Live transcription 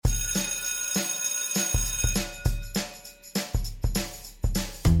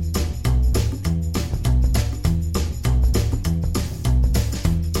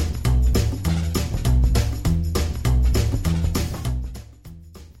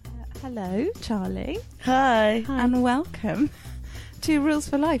Hello, Charlie. Hi. And welcome to Rules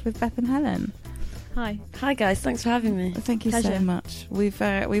for Life with Beth and Helen. Hi. Hi guys, thanks for having me. Thank you Pleasure. so much. We've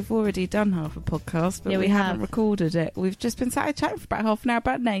already done half a podcast, but Yeah, we we haven't have. recorded it. We've just been sat chatting for about half an hour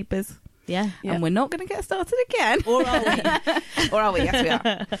about neighbours. Yeah. And we're not going to get started again. Or are we? Or are we? Yes, we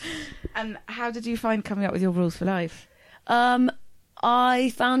are. And how did you find coming up with your Rules for Life?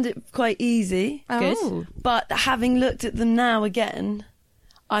 I found it quite easy, Oh. but having looked at them now again,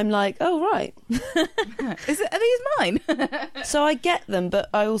 I'm like, oh right. Are these mine? So I get them, but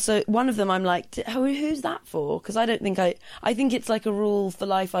I also, one of them I'm like, who's that for? Because I don't think I think it's like a rule for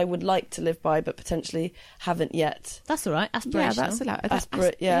life I would like to live by, but potentially haven't yet. That's all right. Aspirational. Yeah, that's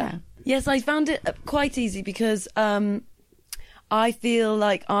allowed. Yeah. Yes, I found it quite easy because I feel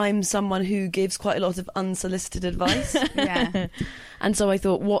like I'm someone who gives quite a lot of unsolicited advice. Yeah. And so I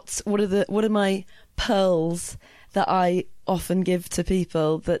thought, what are my pearls that I often give to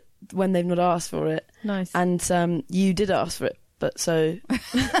people that when they've not asked for it? Nice. And you did ask for it, but so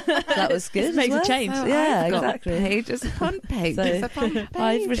that was good. It's made as a well. change. So Yeah, I've got exactly. Pages upon pages So, upon pages.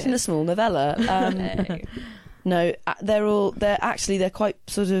 I've written a small novella. No, they're quite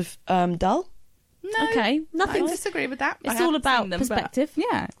sort of dull. No, Okay. I Nothing. disagree with that. It's I all haven't about seen them, but- perspective.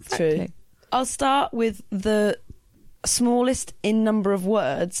 Yeah, exactly. True. I'll start with the smallest in number of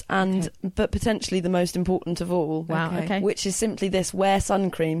words but potentially the most important of all. Wow. Okay. Okay. Which is simply this: wear sun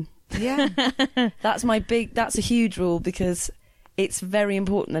cream. Yeah. That's a huge rule because it's very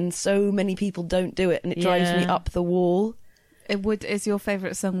important and so many people don't do it and it drives me Yeah. up the wall. Is your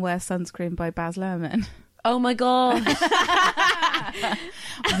favourite song Wear Sunscreen by Baz Luhrmann? Oh my god.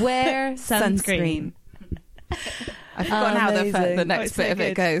 Wear Sunscreen. I've forgotten how Amazing. the next it's bit so of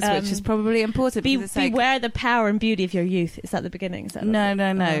it good. goes, which is probably important. because it's like- Beware the power and beauty of your youth. Is that the beginning? Is that no.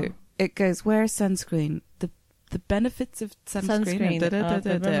 Oh. It goes, wear sunscreen. The benefits of sunscreen.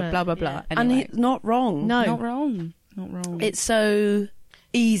 Sunscreen. Blah, blah, blah. Yeah. And Anyway, he's not wrong. No. not wrong. Not wrong. It's so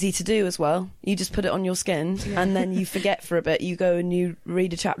easy to do as well. You just put it on your skin and then you forget for a bit. You go and you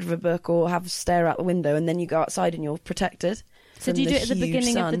read a chapter of a book or have a stare out the window and then you go outside and you're protected. So from do you do it at the huge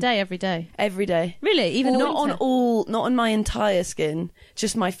beginning of the sun. day every day? Every day. Really? Even not winter? on my entire skin,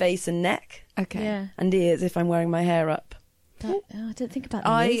 just my face and neck okay. Yeah. and ears if I'm wearing my hair up. I don't think about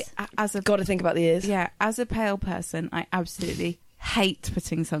the ears. Got to think about the ears. As a pale person, I absolutely hate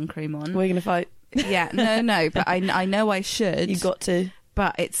putting sun cream on. We're going to fight. Yeah, no, but I know I should. You've got to.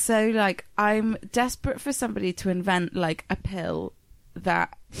 But it's so like I'm desperate for somebody to invent like a pill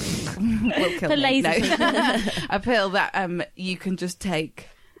that will kill For me. lazy No. A pill that you can just take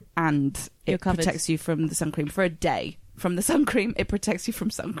and You're it covered. protects you from the sun cream for a day. From the sun cream, it protects you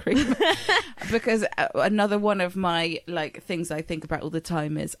from sun cream. Because another one of my like things I think about all the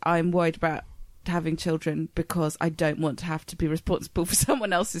time is I'm worried about having children because I don't want to have to be responsible for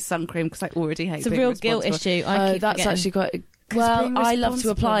someone else's sun cream because I already hate It's a being real guilt responsible. issue. I keep That's forgetting. actually quite... being Well, I love to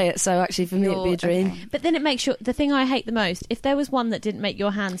responsible- apply it, so actually for me it'd be a dream. Okay. But then it makes you... The thing I hate the most, if there was one that didn't make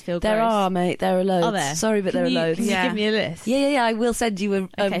your hands feel There gross... are, mate. There are loads. Are there? Sorry, but there are loads. Can you Yeah. give me a list? Yeah. I will send you a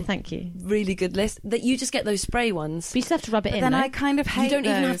Okay, thank you. really good list. That you just get those spray ones. But you still have to rub it But in, then no? I kind of hate You don't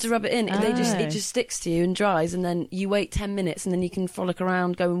even have those. to rub it in. Oh. It just sticks to you and dries, and then you wait 10 minutes, and then you can frolic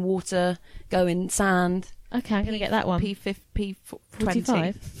around, go in water, go in sand. Okay, I'm going to get that one. P20.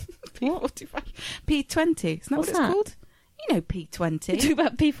 45? P45. P20. Isn't that What's what it's that? called? You know You P20. talk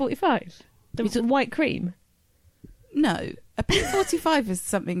about P45? The white cream? No. A P45 is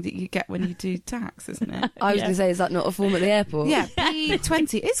something that you get when you do tax, isn't it? I was Yeah. going to say, is that not a form at the airport? Yeah,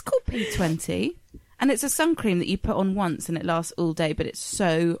 P20. It's called P20. And it's a sun cream that you put on once and it lasts all day, but it's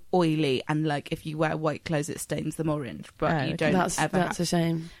so oily and like if you wear white clothes it stains them orange, but Oh, you okay. don't That's ever have. a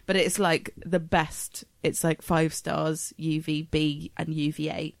shame. But it's like the best. It's like 5 stars, UVB and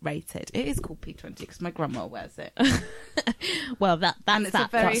UVA rated. It is called P20 because my grandma wears it. Well, that's And it's that. a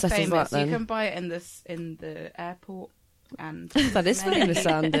very That settles famous. that, then. You can buy it in the airport and That is many- famous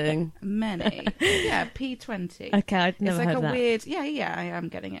sounding. Many. Yeah, P20. Okay, I'd It's never like heard a of that. weird. Yeah, I am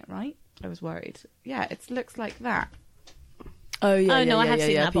getting it right. I was worried. Yeah, it looks like that. Oh, yeah. Oh, no, I have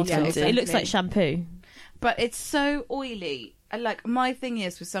seen that P20. bottle. exactly. It looks like shampoo. But it's so oily. And like my thing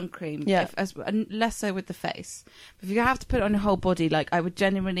is with sun cream, Yeah. and less so with the face. If you have to put it on your whole body, like I would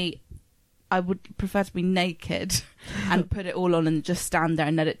prefer to be naked and put it all on and just stand there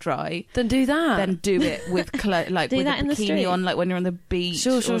and let it dry. Then do that. Then do it with like Do with that a in the bikini street. on, like when you're on the beach,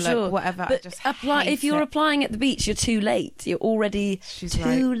 Sure, or like sure. whatever. I But just apply, hate if you're it. applying at the beach, you're too late. You're already She's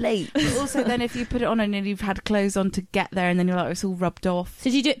too right. late. But also, then if you put it on and then you've had clothes on to get there, and then you're like, it's all rubbed off. So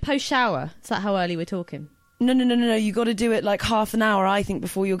do you do it post-shower? Is that how early we're talking? No. You got to do it like half an hour, I think,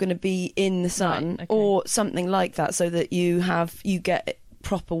 before you're going to be in the sun, Right, okay. or something like that, so that you get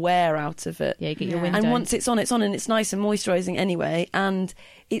proper wear out of it. Yeah, you get your Yeah. window. And once it's on, and it's nice and moisturising anyway. And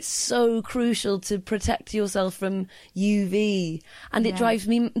it's so crucial to protect yourself from UV. And it Yeah. drives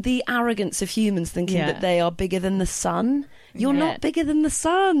me the arrogance of humans thinking Yeah. that they are bigger than the sun. You're Yeah. not bigger than the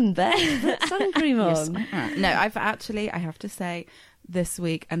sun. There, put sun cream Yes. on. No, I have to say, this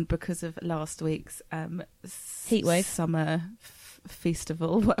week, and because of last week's Heatwave. summer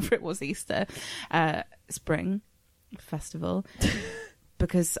festival, whatever it was, Easter, spring festival,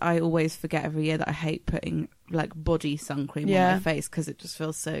 because I always forget every year that I hate putting like body sun cream on Yeah. my face because it just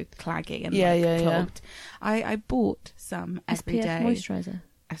feels so claggy and Yeah, like, yeah, yeah. clogged. I bought some every SPF day. moisturiser.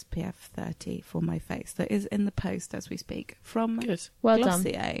 SPF 30 for my face that is in the post as we speak from Good. Well done.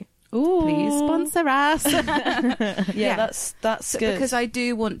 Glossier. Ooh. Please sponsor us. Yeah, that's good. Because I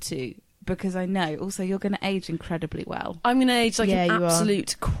do want to, because I know also you're going to age incredibly well. I'm going to age like Yeah, an you are.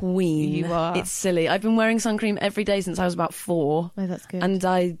 absolute queen. You are. It's silly. I've been wearing sun cream every day since I was about 4. Oh, that's good. And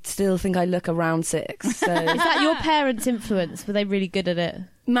I still think I look around 6. So Is that your parents' influence? Were they really good at it?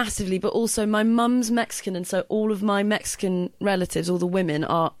 massively, but also my mum's Mexican, and so all of my Mexican relatives, all the women,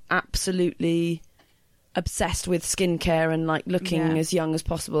 are absolutely obsessed with skincare and like looking Yeah. as young as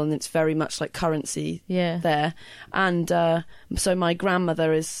possible, and it's very much like currency Yeah. there. And so my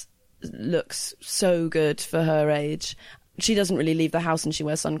grandmother looks so good for her age. She doesn't really leave the house and she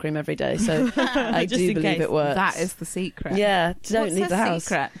wears sun cream every day, so I Just do in believe case. it works. That is the secret. Yeah, don't What's leave her the house.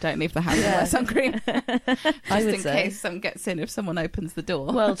 secret? Don't leave the house. Yeah. Wear sun cream. Just I would in say. case someone gets in if someone opens the door.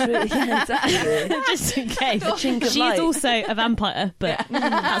 Well, true. Yeah, exactly. Just in case. The chink of She's light. also a vampire, but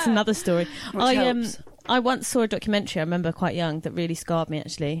that's another story. Which helps. I once saw a documentary, I remember quite young, that really scarred me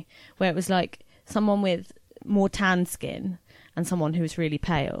actually, where it was like someone with more tan skin and someone who was really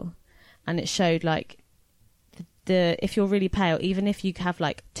pale, and it showed like the if you're really pale, even if you have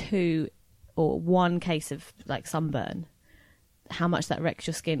like 2 or 1 case of like sunburn, how much that wrecks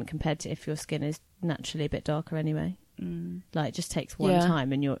your skin compared to if your skin is naturally a bit darker anyway. Like it just takes one Yeah.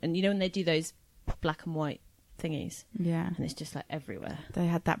 time, and you know when they do those black and white thingies, Yeah. and it's just like everywhere. They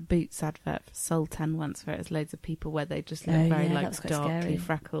had that Boots advert for Sultan once where it was loads of people where they just look Oh, very yeah, that like was quite darkly scary.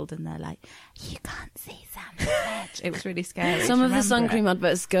 freckled, and they're like, you can't see Sam's edge. It was really scary. Some to of the sun remember cream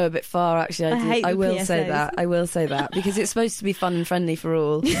adverts go a bit far, actually. I hate I the will say PSAs. that. I will say that because it's supposed to be fun and friendly for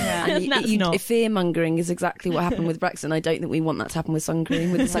all. Yeah. And That's not. fear mongering is exactly what happened with Brexit. And I don't think we want that to happen with sun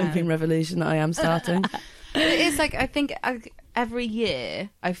cream, with the sun No. cream revolution that I am starting. But it is like, I think every year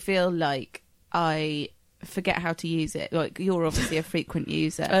I feel like I forget how to use it. Like, you're obviously a frequent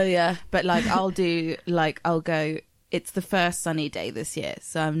user. Oh yeah, But like I'll go, it's the first sunny day this year,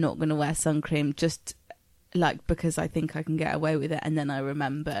 so I'm not going to wear sun cream just like because I think I can get away with it. And then I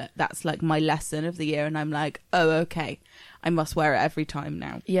remember that's like my lesson of the year, and I'm like, oh, okay, I must wear it every time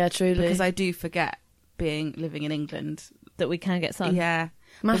now. yeah, truly. Because I do forget living in England. That we can get sun. Yeah.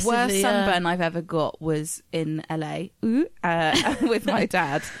 Massively, the worst yeah. sunburn I've ever got was in LA with my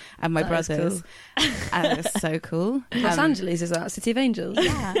dad and my That is brothers. And it was so cool. Los Angeles, is that City of Angels?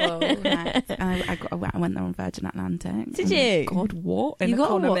 Yeah. Oh. Right. And I went there on Virgin Atlantic. Did Oh, you? God, what? In You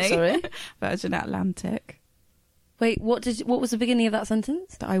got on what? economy. Sorry. Virgin Atlantic. Wait, what was the beginning of that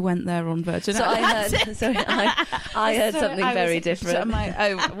sentence? I went there on Virgin So Atlantic. I heard something very different.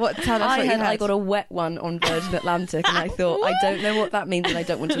 What? Tell us I what you heard I had. got a wet one on Virgin Atlantic, and I thought I don't know what that means, and I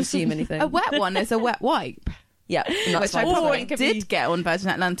don't want to assume anything. A wet one is a wet wipe, Yeah, and that's which I my probably point. could be- did get on Virgin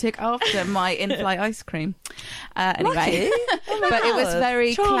Atlantic after my in-flight ice cream. Anyway, Lucky. Oh my but it was God.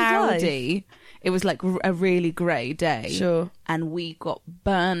 very Child cloudy. It was like a really grey day. Sure. And we got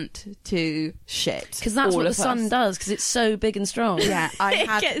burnt to shit. Because that's all what the of sun us. does, because it's so big and strong. Yeah, I It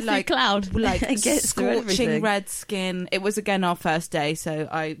had gets through like cloud. like It gets through scorching everything. red skin. It was again our first day, so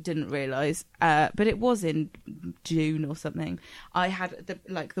I didn't realise. But it was in June or something. I had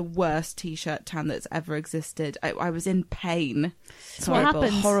the worst t-shirt tan that's ever existed. I was in pain. So what Horrible.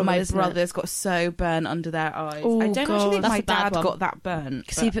 happens? Horrible, My isn't it? brothers got so burnt under their eyes. Oh, I don't God. actually think That's my a bad dad one. got that burnt.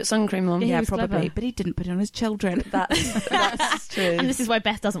 Because he put sun cream on. Yeah, he Yeah, was probably. clever. But he didn't put it on his children. That's true. And this is why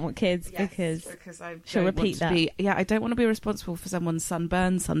Beth doesn't want kids, because I she'll don't repeat want to be, I don't want to be responsible for someone's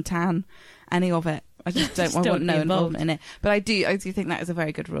sunburn, suntan, any of it. I just don't Just I don't want no be involved. involvement in it. But I do think that is a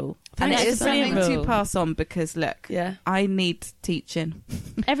very good rule. And Thanks, it is it's a brilliant something rule. to pass on because, look, Yeah. I need teaching.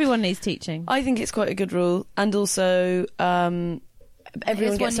 everyone needs teaching. I think it's quite a good rule, and also everyone It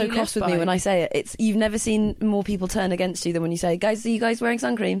is gets so one you cross live with me by. when I say it. It's you've never seen more people turn against you than when you say, "Guys, are you guys wearing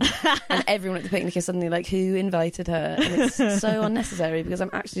sun cream?" And everyone at the picnic is suddenly like, "Who invited her?" And it's so unnecessary because I'm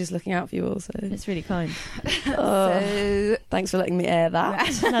actually just looking out for you all. So, It's really kind. oh, thanks for letting me air that.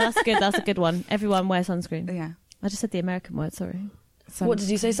 No, that's good. That's a good one. Everyone wear sunscreen. Yeah. I just said the American word, sorry. What did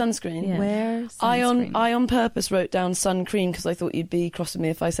you say? Sunscreen. Yeah. Wear I sunscreen. on purpose wrote down sun cream because I thought you'd be cross with me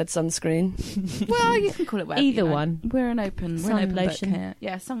if I said sunscreen. Well, you can call it whatever Either you like. one. We're an open Sun book lotion. here.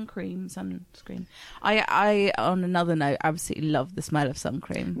 Yeah, sun cream, sunscreen. I on another note, absolutely love the smell of sun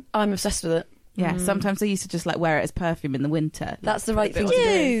cream. I'm obsessed with it. Yeah, sometimes I used to just like wear it as perfume in the winter. That's the Put a right bit thing on to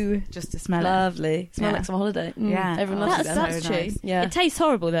it do. just to smell it. Lovely. Smell Yeah. like some holiday. Yeah. Everyone loves That's, it. Very that's true. nice. Yeah. It tastes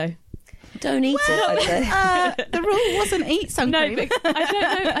horrible though. Don't eat it, I'd say. The rule wasn't eat sun No, cream. but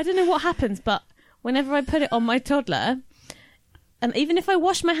I don't know what happens, but whenever I put it on my toddler, and even if I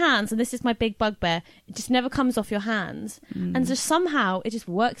wash my hands, and this is my big bugbear, it just never comes off your hands, and just somehow it just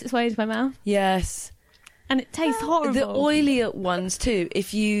works its way into my mouth, Yes. and it tastes horrible. The oilier ones too,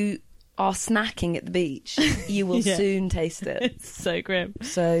 if you are snacking at the beach, you will Yeah. soon taste it. It's so grim.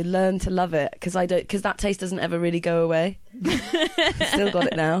 So learn to love it because that taste doesn't ever really go away. Still got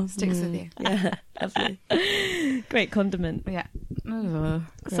it now. Sticks with you. Yeah, lovely. Great condiment. Yeah. Oh,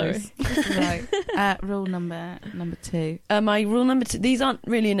 Sorry. Right. Rule number 2. My rule number 2. These aren't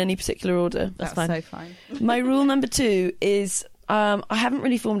really in any particular order. That's fine. fine. So fine. My rule number 2 is I haven't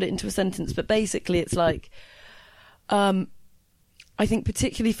really formed it into a sentence, but basically it's like I think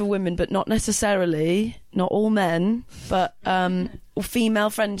particularly for women, but not necessarily, not all men, but female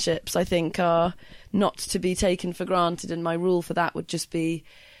friendships I think are not to be taken for granted, and my rule for that would just be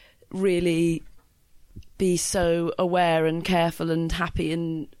really be so aware and careful and happy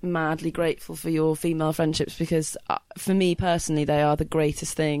and madly grateful for your female friendships, because for me personally they are the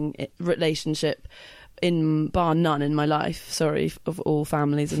greatest relationship in bar none in my life, sorry, of all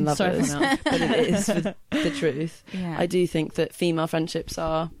families and Sorry lovers, for that. but it is the truth. Yeah. I do think that female friendships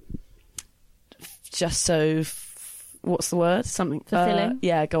are just so what's the word? Something Fulfilling?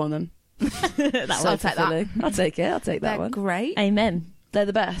 yeah, go on then. That So one. I'll take that. Fulfilling. I'll take it. I'll take that They're one. great. Amen. They're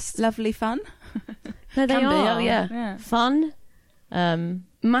the best. Lovely fun. No, they Can be, are. oh, yeah. Yeah. Fun.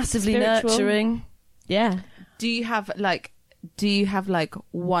 Massively Spiritual. nurturing. Yeah. Do you have like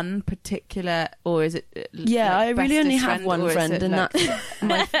one particular, or is it? Yeah, I really only bestest have one or is friend, it and like-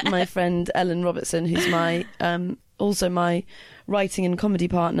 that's my friend Ellen Robertson, who's my also my writing and comedy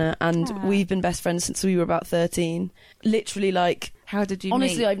partner, and Aw. we've been best friends since we were about 13. Literally, like How did you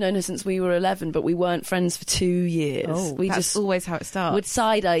honestly, meet? I've known her since we were 11, but we weren't friends for 2 years. Oh, we that's just always how it starts. would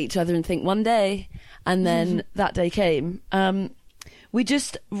side eye each other and think one day, and then that day came. We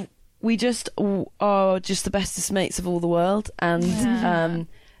just are just the bestest mates of all the world, and Yeah.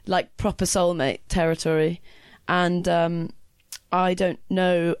 like proper soulmate territory. And I don't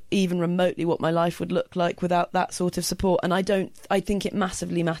know even remotely what my life would look like without that sort of support. And I think it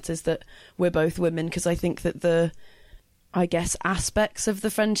massively matters that we're both women, because I think that I guess aspects of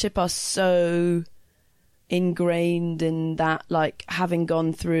the friendship are so ingrained in that, like having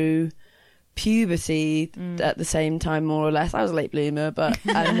gone through puberty at the same time, more or less. I was a late bloomer, but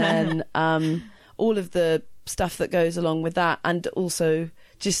and then all of the stuff that goes along with that, and also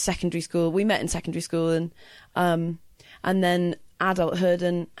just secondary school. We met in secondary school, and then adulthood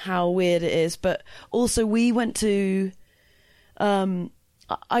and how weird it is. But also we went to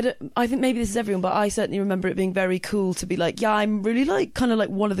I think maybe this is everyone, but I certainly remember it being very cool to be like, yeah, I'm really like kind of like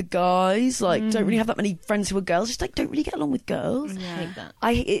one of the guys, like don't really have that many friends who are girls, just like don't really get along with girls. Hate that.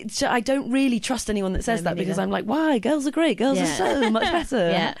 I don't really trust anyone that says No, that, me because neither. I'm like, why? Girls are great. Girls Yeah. are so much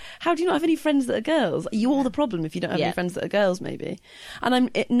better. Yeah. How do you not have any friends that are girls? You're the problem if you don't have Yeah. any friends that are girls, maybe.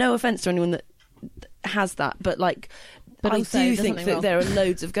 And no offense to anyone that has that, but like, But I also, do there's think something that wrong. there are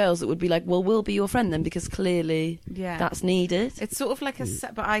loads of girls that would be like, well, we'll be your friend then, because clearly Yeah. that's needed. It's sort of like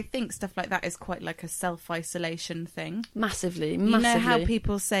but I think stuff like that is quite like a self-isolation thing. Massively. You know how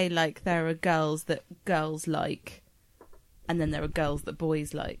people say like there are girls that girls like, and then there are girls that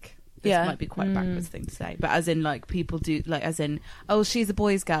boys like. This Yeah. might be quite a backwards thing to say, but as in like people do, like as in, oh, she's a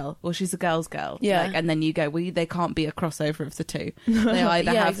boy's girl or she's a girl's girl. Yeah. Like, and then you go, well, they can't be a crossover of the two. They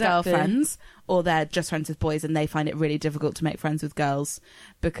either Yeah, have exactly. girlfriends or they're just friends with boys, and they find it really difficult to make friends with girls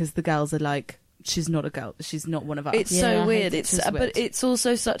because the girls are like, she's not a girl, she's not one of us. It's Yeah, I so hate weird. it. It's It's just but weird. it's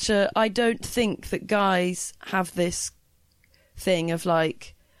also such a. I don't think that guys have this thing of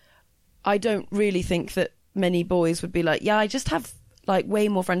like. I don't really think that many boys would be like, yeah, I just have like way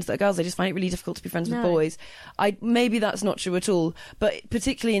more friends that are girls. I just find it really difficult to be friends with No. boys. Maybe that's not true at all, but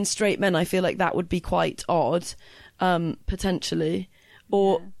particularly in straight men, I feel like that would be quite odd, potentially.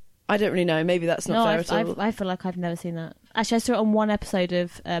 Or I don't really know. Maybe that's not fair at all. I feel like I've never seen that. Actually, I saw it on one episode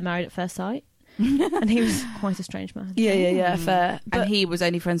of Married at First Sight, and he was quite a strange man. Yeah, fair. And he was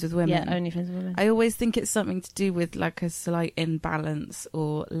only friends with women. Yeah, only friends with women. I always think it's something to do with like a slight imbalance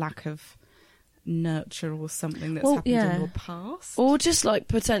or lack of nurture or something that's Well, happened yeah. in your past. Or just like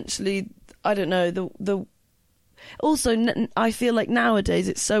potentially, I don't know, the Also, I feel like nowadays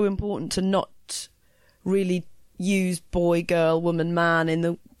it's so important to not really use boy, girl, woman, man in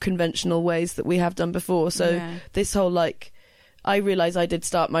the conventional ways that we have done before. So this whole like, I realise I did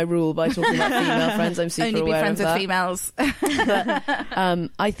start my rule by talking about female friends. I'm super Only be aware friends of with that. females.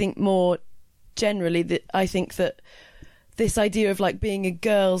 But I think more generally that I think that this idea of like being a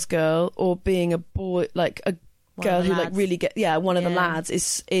girl's girl or being a boy, like a girl who like really one of the lads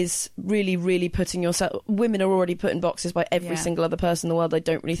is really, really putting yourself. Women are already put in boxes by every single other person in the world. I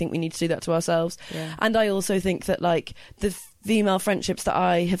don't really think we need to do that to ourselves. And I also think that like the female friendships that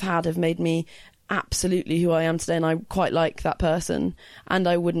I have had have made me absolutely who I am today, and I quite like that person, and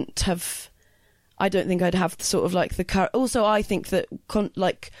I don't think I'd have the sort of like the courage. Also, I think that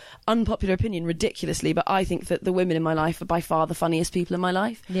like unpopular opinion, ridiculously, but I think that the women in my life are by far the funniest people in my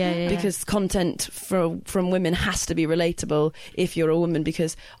life. Because content from women has to be relatable if you're a woman,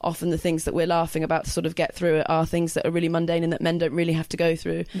 because often the things that we're laughing about to sort of get through it are things that are really mundane and that men don't really have to go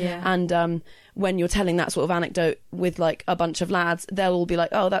through. And when you're telling that sort of anecdote with like a bunch of lads, they'll all be like,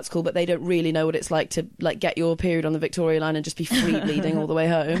 oh, that's cool, but they don't really know what it's like to like get your period on the Victoria line and just be free bleeding all the way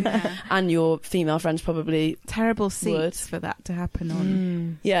home. And your female friends probably terrible seats for that to happen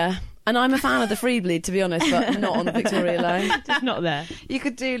on. And I'm a fan of the free bleed, to be honest, but not on the Victoria line. Just not there. You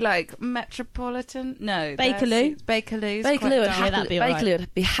could do like Metropolitan, Bakerloo. Bakerloo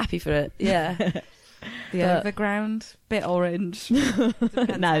would be happy for it. The Overground, bit orange. No.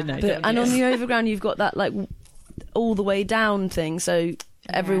 And on the Overground, you've got that like all the way down thing, so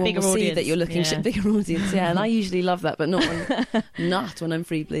everyone bigger will see audience. that you're looking shit, bigger audience. And I usually love that, but not when I'm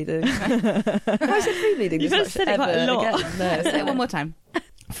free bleeding. Have I said free bleeding? You've said it quite a lot. No, Say it one more time.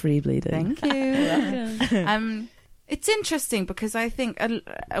 Free bleeding. Thank you. It's interesting because I think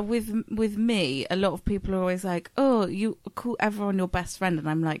with me, a lot of people are always like, "Oh, you call everyone your best friend," and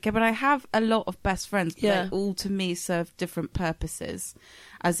I'm like, "Yeah, but I have a lot of best friends. But they all to me serve different purposes.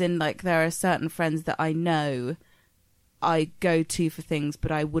 As in, like, there are certain friends that I know I go to for things,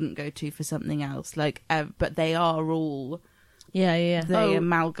 but I wouldn't go to for something else. Like, but they are all." They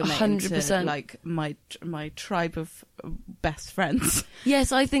amalgamate 100%. Into like my tribe of best friends.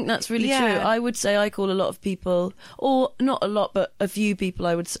 Yes, I think that's really true. I would say I call a lot of people, or not a lot, but a few people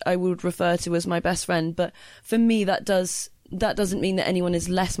I would refer to as my best friend. But for me, that doesn't mean that anyone is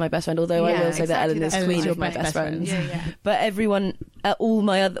less my best friend. Although I will say that Ellen is queen of my best friends. But everyone, all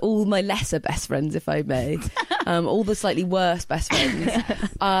my lesser best friends, if I may, all the slightly worse best friends,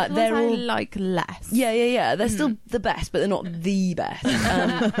 they're all like less. They're still the best, but they're not the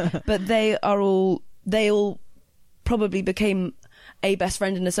best. But they all probably became a best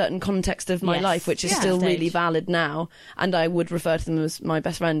friend in a certain context of my life, which is still really valid now, and I would refer to them as my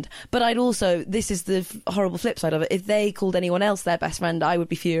best friend. But I'd also, this is the horrible flip side of it, if they called anyone else their best friend, I would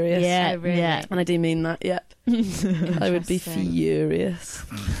be furious. And I do mean that. I would be furious.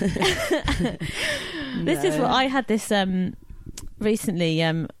 This is what I had this recently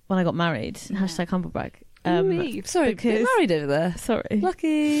when I got married. Hashtag humble brag. Sorry, because married over there. Sorry,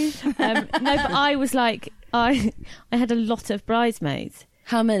 lucky. No, but I was like, I had a lot of bridesmaids.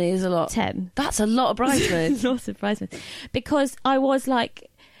 How many is a lot? 10. That's a lot of bridesmaids. Lots of bridesmaids, because I was like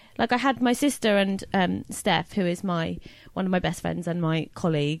I had my sister and Steph, who is one of my best friends and my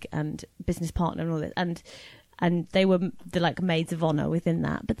colleague and business partner and all this, and they were the like maids of honor within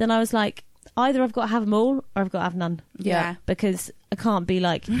that. But then I was like, either I've got to have them all or I've got to have none. Because I can't be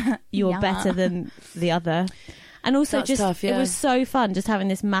like, you're better than the other. And also that's just tough, it was so fun just having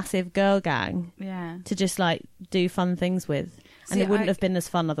this massive girl gang to just like do fun things with. And it wouldn't have been as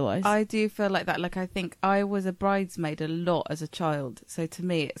fun otherwise. I do feel like that. Like, I think I was a bridesmaid a lot as a child. So to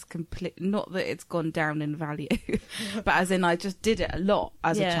me, it's not that it's gone down in value, but as in I just did it a lot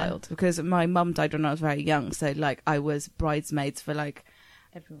as a child, because my mum died when I was very young. So like I was bridesmaids for like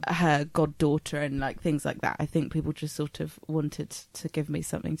everyone, her goddaughter and like things like that. I think people just sort of wanted to give me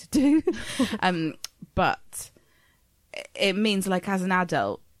something to do. But it means like as an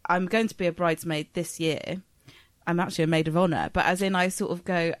adult, I'm going to be a bridesmaid this year. I'm actually a maid of honour, but as in I sort of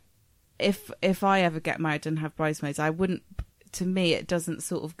go, if I ever get married and have bridesmaids, I wouldn't, to me it doesn't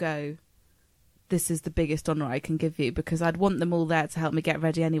sort of go, this is the biggest honour I can give you, because I'd want them all there to help me get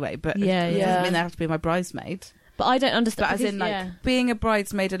ready anyway, but it doesn't mean they have to be my bridesmaid. But I don't understand. But as in like being a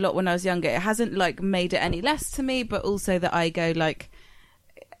bridesmaid a lot when I was younger, it hasn't like made it any less to me, but also that I go like,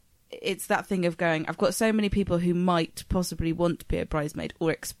 it's that thing of going, I've got so many people who might possibly want to be a bridesmaid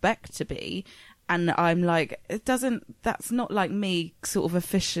or expect to be, and I'm like, that's not like me sort of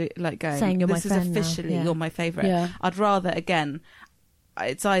officially like going, saying you're this my is friend officially now. you're my favourite. I'd rather, again,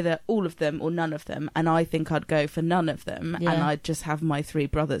 it's either all of them or none of them, and I think I'd go for none of them, Yeah. and I'd just have my 3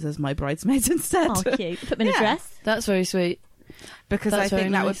 brothers as my bridesmaids instead. Oh, cute. Put them in a Yeah. dress. That's very sweet. Because That's I think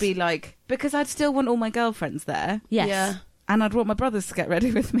very that would nice. be like, because I'd still want all my girlfriends there, Yes. Yeah. and I'd want my brothers to get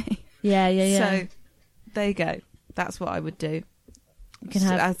ready with me. Yeah. So there you go. That's what I would do. You can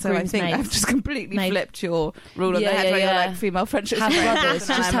have So I think groomsmaids. I've just completely Made- flipped your rule on Yeah, the head yeah, where you're yeah. like female friendships. Have are brothers. and Just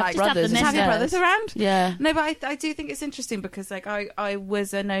I'm have like, brothers. Just have your instead. brothers around. Yeah. No, but I do think it's interesting because like I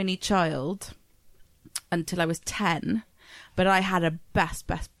was an only child until I was 10, but I had a best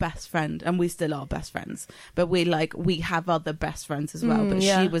friend, and we still are best friends, but we have other best friends as well, but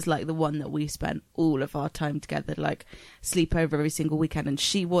yeah. she was like the one that we spent all of our time together, like sleep over every single weekend, and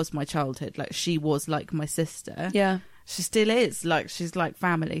she was my childhood. Like she was like my sister. Yeah. She still is, like she's like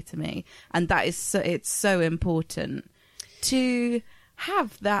family to me, and that is so, it's so important to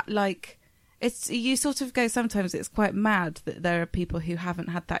have that. Like it's, you sort of go, sometimes it's quite mad that there are people who haven't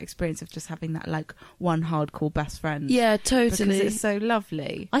had that experience of just having that like one hardcore best friend. Yeah, because totally. it's so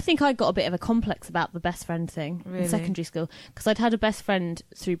lovely. I think I got a bit of a complex about the best friend thing Really? in secondary school because I'd had a best friend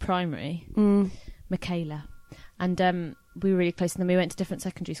through primary, Mm. Michaela, and we were really close. And then we went to different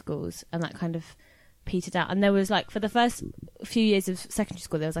secondary schools, and that kind of petered out. And there was like, for the first few years of secondary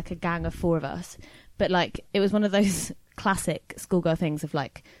school, there was like a gang of 4 of us, but like it was one of those classic schoolgirl things of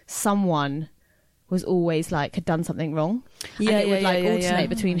like someone was always like had done something wrong, and it would like alternate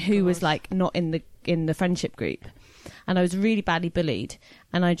between Oh my who was God. like not in the friendship group. And I was really badly bullied,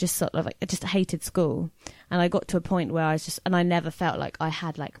 and I just sort of like, I just hated school. And I got to a point where I was just, and I never felt like I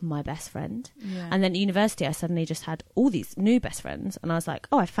had like my best friend. Yeah. And then at university, I suddenly just had all these new best friends, and I was like,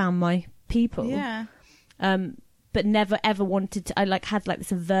 oh, I found my people. Yeah. But never ever wanted to. I like had like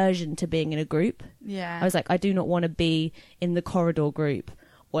this aversion to being in a group. Yeah. I was like, I do not want to be in the corridor group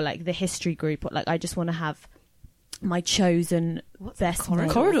or like the history group, or like I just want to have my chosen What's best a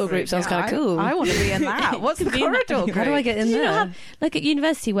mate. Corridor group sounds kinda cool. I want to be in that. What's the Be in that corridor group. group? How do I get in Do you there? not have, like at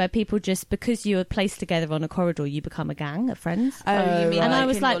university, where people just, because you are placed together on a corridor, you become a gang of friends? Oh, you mean And like I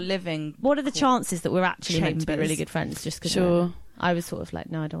was in like, your living? What are the chances that we're actually meant to be Chambers. really good friends? Just because Sure. I was sort of like,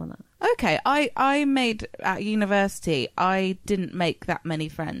 no, I don't want that. Okay, I made at university. I didn't make that many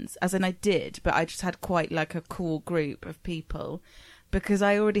friends, as in I did, but I just had quite like a core group of people because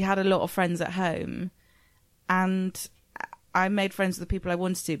I already had a lot of friends at home, and I made friends with the people I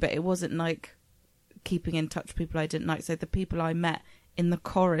wanted to, but it wasn't like keeping in touch with people I didn't like. So the people I met in the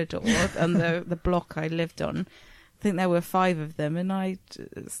corridor and the block I lived on, I think there were 5 of them, and I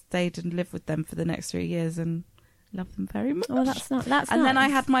stayed and lived with them for the next 3 years and loved them very much. Oh, that's not. That's And then I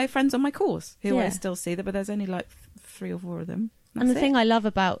nice. had my friends on my course who I Yeah. still see, but there's only like 3 or 4 of them. And the That's thing it. I love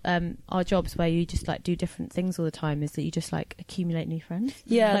about our jobs, where you just like do different things all the time, is that you just like accumulate new friends.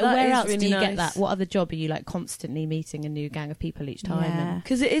 Yeah, Like, that where is else really do you get nice. that? What other job are you like constantly meeting a new gang of people each time? Yeah. And-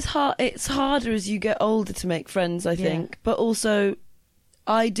 Because it is hard. It's harder as you get older to make friends, I Yeah. think. But also,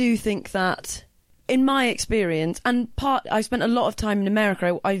 I do think that, in my experience, I spent a lot of time in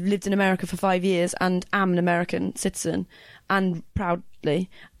America. I've lived in America for 5 years and am an American citizen, and proudly.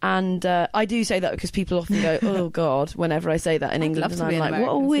 And I do say that because people often go, "Oh God," whenever I say that in I'd England, love to and be I'm an like, "What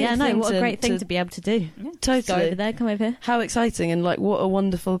a American weird yeah, no, thing what a great thing to be able to do. Go totally." over there, come over here. How exciting, and like what a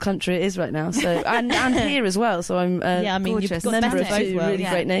wonderful country it is right now. So and here as well. So I'm Yeah, I mean, you've gorgeous. got member the of best of both 2 worlds. really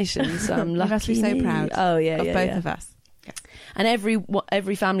Yeah. great nations. So I'm You lucky. must be so proud Oh yeah, of yeah, both yeah. of us. And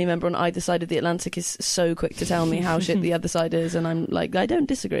every family member on either side of the Atlantic is so quick to tell me how shit the other side is, and I'm like, I don't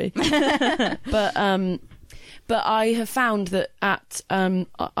disagree. But I have found that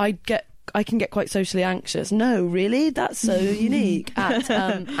I can get quite socially anxious. No, really, that's so unique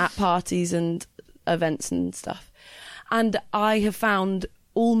at parties and events and stuff. And I have found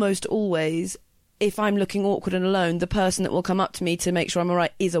almost always, if I'm looking awkward and alone, the person that will come up to me to make sure I'm all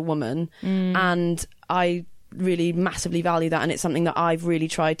right is a woman, and I really massively value that, and it's something that I've really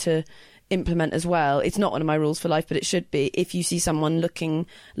tried to implement as well. It's not one of my rules for life, but it should be. If you see someone looking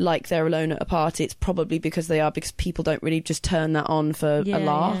like they're alone at a party, it's probably because they are, because people don't really just turn that on for Yeah, a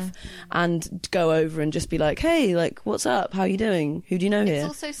laugh and go over and just be like, hey, like, what's up? How you doing? Who do you know It's here?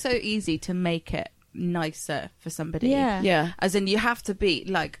 also so easy to make it nicer for somebody. Yeah. Yeah. As in, you have to be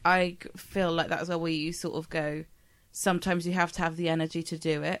like, I feel like that's where you sort of go, sometimes you have to have the energy to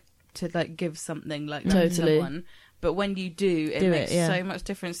do it, to like give something like that to Totally. someone. But when you do, it Do makes it, yeah. so much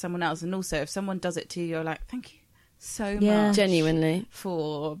difference to someone else. And also, if someone does it to you, you're like, thank you so Yeah. much. Genuinely.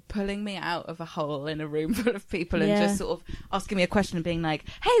 For pulling me out of a hole in a room full of people and Yeah. just sort of asking me a question and being like,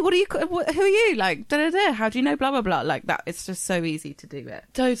 hey, who are you? Like, da-da-da, how do you know blah, blah, blah? Like that. It's just so easy to do it.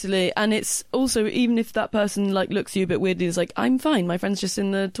 Totally. And it's also, even if that person like looks at you a bit weirdly, it's like, I'm fine, my friend's just in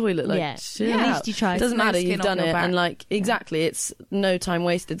the toilet. Like, Yeah. chill Yeah. At out. least you tried. It doesn't No matter, skin you've off done your it. back. And like, exactly, it's no time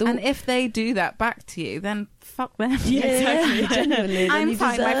wasted. And if they do that back to you, then fuck them. yeah, genuinely. then I'm you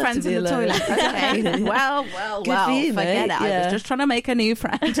fine, my deserve friend's to be in the alone. toilet. Okay. well, Good for you, forget mate. it. I Yeah. was just trying to make a new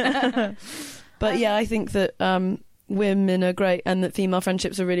friend. But yeah, I think that women are great and that female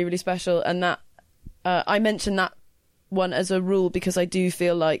friendships are really, really special. And that I mention that one as a rule because I do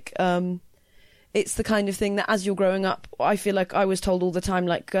feel like it's the kind of thing that as you're growing up, I feel like I was told all the time,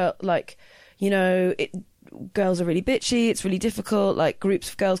 girls are really bitchy, it's really difficult, like groups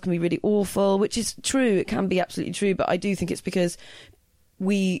of girls can be really awful, which is true, it can be absolutely true, but I do think it's because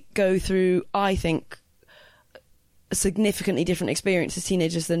we go through, I think, significantly different experience as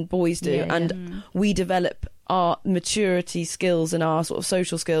teenagers than boys do, Yeah, and we develop our maturity skills and our sort of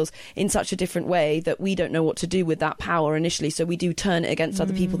social skills in such a different way that we don't know what to do with that power initially, so we do turn it against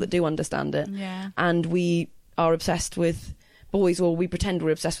other people that do understand it. Yeah. And we are obsessed with boys, or we pretend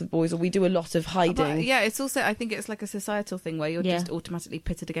we're obsessed with boys, or we do a lot of hiding. But, yeah, it's also, I think it's like a societal thing where you're Yeah. just automatically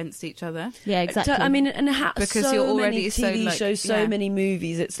pitted against each other. Yeah, exactly. I mean, and Because so you're already many so, TV like, shows, so yeah. many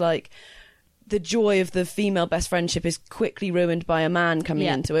movies. It's like the joy of the female best friendship is quickly ruined by a man coming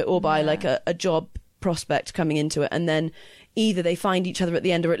Yeah. into it, or by Yeah. like a job prospect coming into it, and then either they find each other at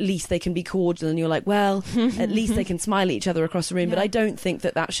the end, or at least they can be cordial, and you're like, well, at least they can smile at each other across the room. But Yeah. I don't think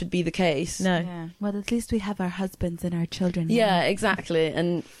that that should be the case. no. Yeah. Well, at least we have our husbands and our children. Yeah, exactly,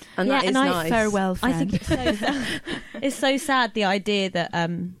 and Yeah, that is and I- nice. Farewell, I friend. think it's so sad. It's so sad, the idea that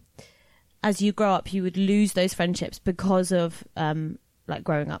as you grow up you would lose those friendships because of like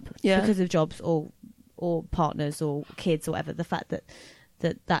growing up, Yeah. because of jobs or partners or kids or whatever. The fact that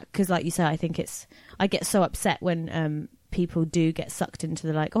because like you say, I think I get so upset when people do get sucked into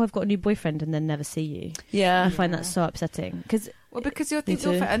the like, oh, I've got a new boyfriend, and then never see you. Yeah, I find that so upsetting because Well, because you're Me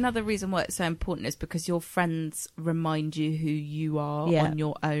too. another reason why it's so important is because your friends remind you who you are Yeah. on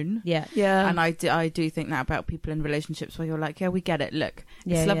your own. yeah, yeah, And I do think that about people in relationships where you're like, yeah, we get it. Look,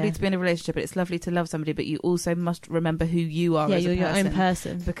 Yeah, it's lovely yeah. to be in a relationship, but it's lovely to love somebody, but you also must remember who you are yeah, as you're a your person. own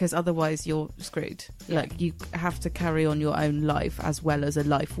person. Because otherwise you're screwed. Yeah. Like, you have to carry on your own life as well as a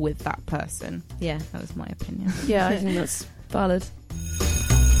life with that person. Yeah, That was my opinion. yeah. I think that's valid.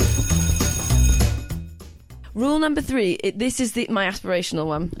 Rule number 3. This is my aspirational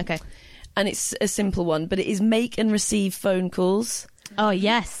one. okay. And it's a simple one, but it is make and receive phone calls. Oh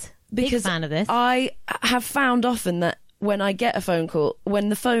yes, Because big fan of this. I have found often that when I get a phone call, when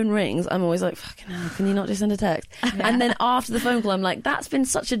the phone rings, I'm always like, fucking hell, can you not just send a text? And then after the phone call, I'm like, that's been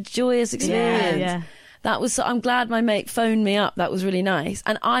such a joyous experience. yeah. That was, I'm glad my mate phoned me up. That was really nice.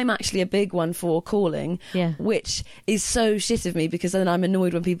 And I'm actually a big one for calling, Yeah. which is so shit of me because then I'm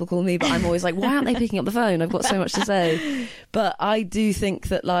annoyed when people call me, but I'm always like, why aren't they picking up the phone? I've got so much to say. But I do think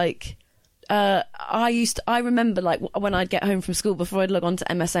that, like, I remember, like, when I'd get home from school, before I'd log on to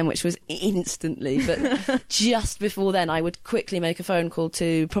MSN, which was instantly, but just before then, I would quickly make a phone call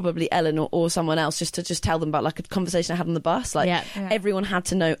to probably Ellen or someone else just to tell them about, like, a conversation I had on the bus. Like, Yeah. everyone had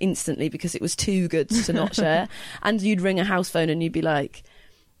to know instantly because it was too good to not share. And you'd ring a house phone and you'd be like,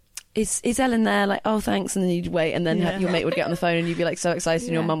 is Ellen there? Like, oh, thanks. And then you'd wait, and then your mate would get on the phone and you'd be like so excited,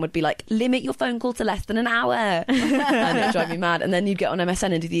 and your mum would be like, limit your phone call to less than an hour. And it would drive me mad. And then you'd get on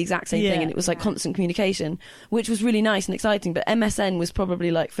MSN and do the exact same thing, Yeah. and it was like constant communication, which was really nice and exciting. But MSN was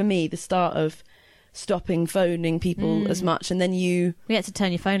probably, like, for me, the start of stopping phoning people as much. And then We had to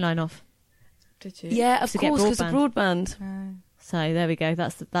turn your phone line off. Did you? yeah, of To get course, because of broadband. So there we go.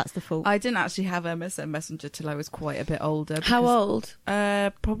 That's the fault. I didn't actually have MSN Messenger till I was quite a bit older. How because-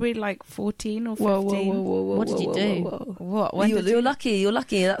 old? Probably like 14 or 15. Whoa, whoa, whoa, whoa, whoa. What did you whoa, do? whoa, whoa. What? When did You're lucky. You're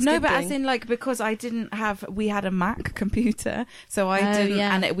lucky. That's a No, good but thing. as in, like, because I didn't have, we had a Mac computer, so I Oh, didn't,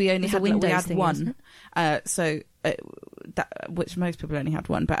 yeah. and we only It's a had, we Windows had thing, one. Which most people only had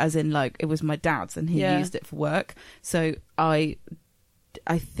one, but as in, like, it was my dad's and he Yeah. used it for work. So I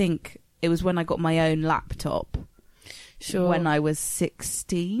think it was when I got my own laptop Sure. when I was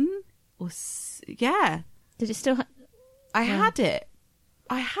 16 yeah. Did it still? I Yeah. had it.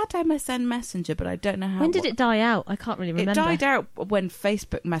 I had MSN Messenger, but I don't know how. When did it die out? I can't really remember. It died out when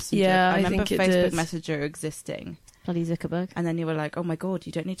Facebook Messenger. Yeah, I I remember think it Facebook did. Messenger existing, Bloody Zuckerberg. and then you were like, "Oh my god,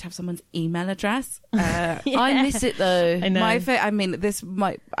 you don't need to have someone's email address." I miss it though. I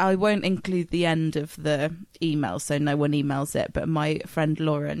know. I won't include the end of the email, so no one emails it. But my friend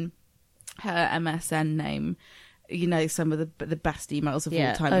Lauren, her MSN name, you know, some of the best emails of all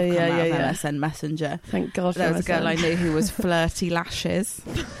Yeah. time Oh, have come yeah, out of yeah. MSN Messenger. Thank God. There for was a girl I MSN. knew who was Flirty Lashes.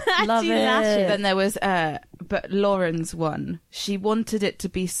 Love Flirty it. Lashes. Then there was, but Lauren's one, she wanted it to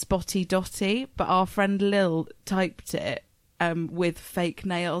be Spotty Dotty, but our friend Lil typed it with fake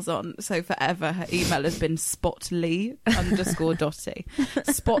nails on. So forever her email has been Spotly _ Dotty.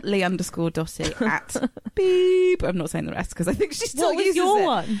 Spotly _ Dotty at beep. I'm not saying the rest because I think she still What was uses your it.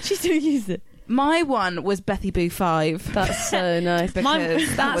 one? She still uses it. My one was Bethy Boo 5. That's so nice. Because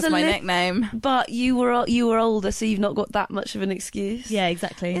that That's was a my li- nickname. But you were older, so you've not got that much of an excuse. Yeah,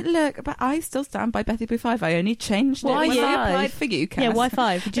 exactly. Look, but I still stand by Bethy Boo 5. I only changed Why it when I five? applied for UCAS. Yeah, why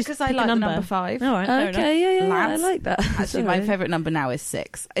 5? Just Because I pick a like the number. number 5. All right, fair enough. Okay, yeah, I Lads. like that. Actually, my Sorry. favourite number now is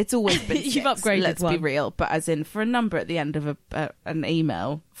 6. It's always been 6. You've upgraded Let's be one. real. But as in, for a number at the end of an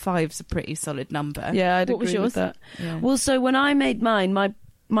email, 5's a pretty solid number. Yeah, I'd What was agree yours? with that. Yeah. Well, so when I made mine,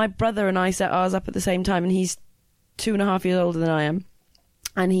 my brother and I set ours up at the same time, and he's 2.5 years older than I am.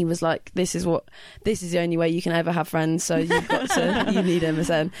 And he was like, this is the only way you can ever have friends, so you've got to, you need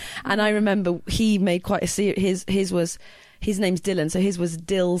MSN. And I remember he made quite a his name's Dylan, so his was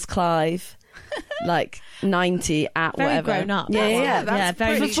Dills Clive, like 90 at Very whatever. grown up. Yeah. That's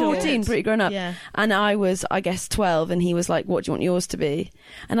very For pretty 14, good. pretty grown up. Yeah. And I was, I guess, 12, and he was like, what do you want yours to be?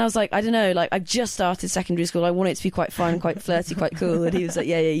 And I was like, I don't know, like, I just started secondary school. I want it to be quite fun, quite flirty, quite cool. And he was like,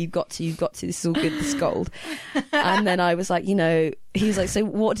 yeah, you've got to. This is all good, this is gold. And then I was like, you know, he was like, so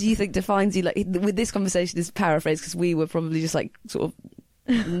what do you think defines you? Like, with this conversation is paraphrased because we were probably just like, sort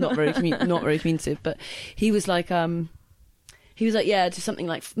of, not very communicative, but he was like, yeah, just something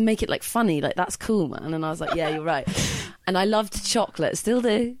like, make it like funny, like that's cool, man. And I was like, yeah, you're right. And I loved chocolate, still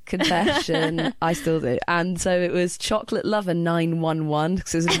do, confession, I still do. And so it was Chocolate Lover 911,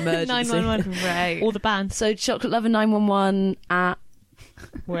 because it was an emergency. 911. Right. All the bands. So Chocolate Lover 911 at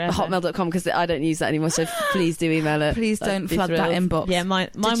Wherever. hotmail.com, because I don't use that anymore, so please do email it. Please I'd don't be flood that thrilled. inbox. Yeah, mine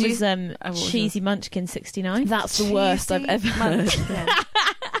Did you- was what was Cheesy Munchkin 69. That's the worst I've ever heard.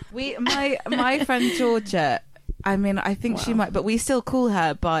 My friend Georgia, I mean, I think she Wow. might, but we still call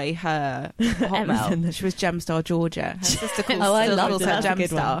her by her hotmail. Emerson. She was Gemstar Georgia. Her sister calls, Oh, I still loved calls it. her That's a good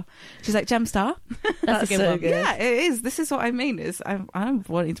Gemstar. one. She's like, Gemstar? That's a good so one. good. Yeah, it is. This is what I mean. Is I'm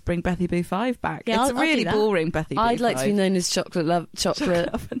wanting to bring Bethy Boo 5 back. Yeah, it's I'll do really that. boring, Bethy Boo 5. I'd like to be known as Chocolate.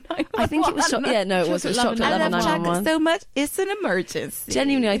 I think it was yeah, no, it was Chocolate I Lover love chocolate 911. so much. It's an emergency.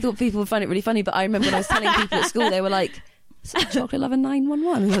 Genuinely, I thought people would find it really funny, but I remember when I was telling people at school, they were like, "Is it Chocolate Lover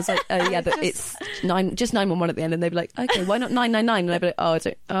 911?" And I was like, "Oh yeah, but it's just 911 at the end." And they'd be like, "Okay, why not 999?" And I'd be like, "Oh,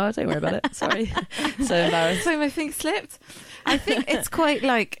 don't worry about it. Sorry." So embarrassed. So my thing slipped. I think it's quite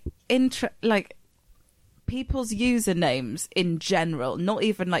like people's usernames in general, not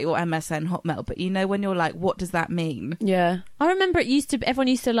even like your MSN Hotmail, but you know when you're like, what does that mean? Yeah, I remember everyone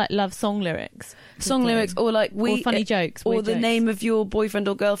used to like love song lyrics. song lyrics or like Or funny jokes. or weird the jokes. name of your boyfriend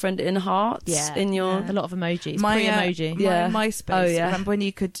or girlfriend in hearts Yeah. in your. A lot of emojis. My Pre-emoji. Yeah. my MySpace. Oh, yeah. Remember when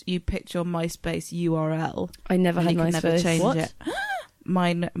you picked your MySpace URL? I never and had you could never MySpace. change What? it.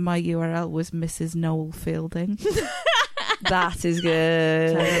 My URL was Mrs. Noel Fielding. That is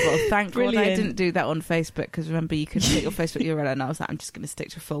good. Terrible. Thank God I Brilliant. didn't do that on Facebook, because remember you could put your Facebook URL, and I was like, I'm just going to stick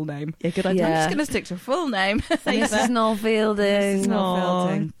to full name. Yeah, good idea. I'm Yeah. just going to stick to full name. Mrs. Noel Fielding. Mrs. Noel Aw.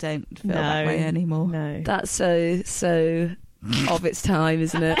 Fielding. Don't feel No. that way anymore. No. That's so of its time,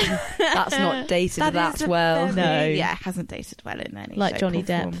 isn't it? That's not dated that is a well. very- No. Yeah, it hasn't dated well in any Like shape Johnny or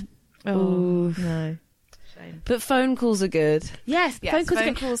Depp. form. Ooh. No. Shame. But phone calls are good. Yes, Yes, phone calls are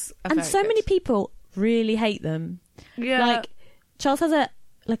good. calls are And very so good. many people really hate them. Yeah. Like, Charles has a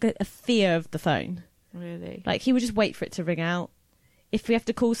fear of the phone. Really. Like, he would just wait for it to ring out. If we have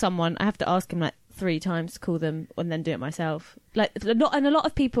to call someone, I have to ask him like 3 times to call them and then do it myself. Like, a lot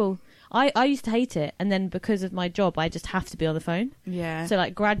of people, I used to hate it, and then because of my job, I just have to be on the phone. Yeah. So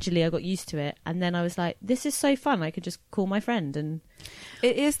like gradually I got used to it, and then I was like, this is so fun. I could just call my friend and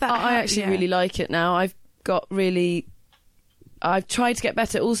it is that. I actually really like it now. I've tried to get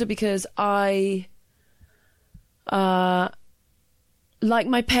better also because I like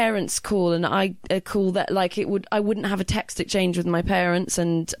my parents call, and I call that like I wouldn't have a text exchange with my parents,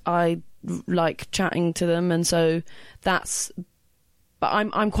 and I like chatting to them, and so that's. But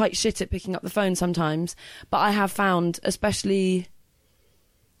I'm quite shit at picking up the phone sometimes. But I have found, especially,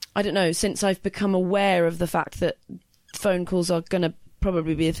 I don't know, since I've become aware of the fact that phone calls are going to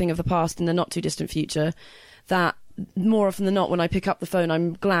probably be a thing of the past in the not too distant future, that more often than not when I pick up the phone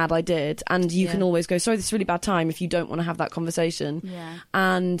I'm glad I did, and you can always go, sorry, this is a really bad time, if you don't want to have that conversation. Yeah.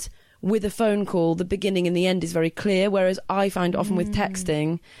 And with a phone call the beginning and the end is very clear, whereas I find often with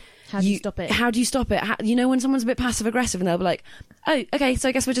texting How do you stop it? How do you stop it? You know, when someone's a bit passive aggressive and they'll be like, oh, okay, so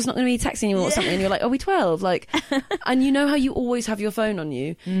I guess we're just not going to be texting anymore or something. And you're like, are we 12? Like, and you know how you always have your phone on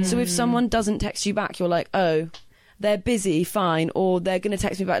you. So if someone doesn't text you back, you're like, oh, they're busy, fine, or they're going to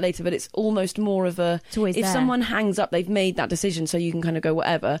text me back later. But it's almost more of a, It's always if there. someone hangs up, they've made that decision, so you can kind of go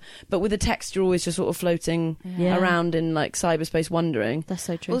whatever. But with a text, you're always just sort of floating Yeah. around in like cyberspace wondering. That's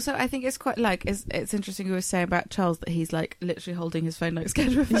so true. Also, I think it's quite like it's interesting you were saying about Charles that he's like literally holding his phone like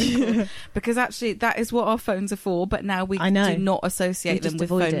scared of a phone call, because actually that is what our phones are for. But now we I know. do not associate We them just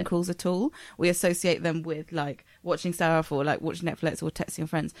with avoid phone it. calls at all. We associate them with like watching stuff or like watching Netflix or texting your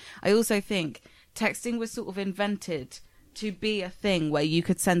friends. I also think texting was sort of invented to be a thing where you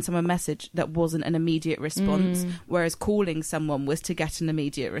could send someone a message that wasn't an immediate response, whereas calling someone was to get an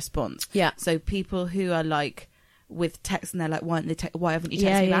immediate response. Yeah. So people who are like with text and they're like, why haven't you texted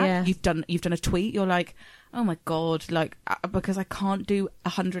Yeah, me yeah, back? yeah. You've done a tweet. You're like, oh my god, like because I can't do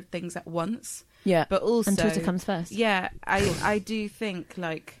 100 things at once. Yeah. But also, and Twitter comes first. yeah, I do think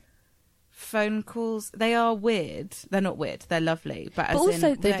like phone calls, they are weird. They're not weird. They're lovely. But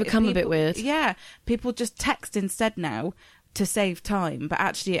also they've become a bit weird. Yeah. People just text instead now to save time, but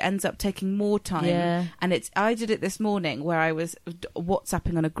actually it ends up taking more time. Yeah. And I did it this morning where I was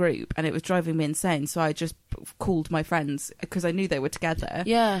WhatsApping on a group and it was driving me insane. So I just called my friends because I knew they were together.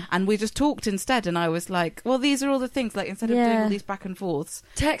 Yeah. And we just talked instead. And I was like, well, these are all the things, like instead of doing Yeah. all these back and forths.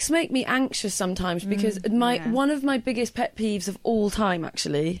 Texts make me anxious sometimes because yeah. one of my biggest pet peeves of all time,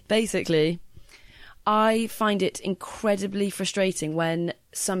 actually, basically, I find it incredibly frustrating when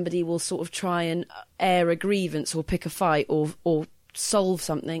somebody will sort of try and air a grievance or pick a fight or solve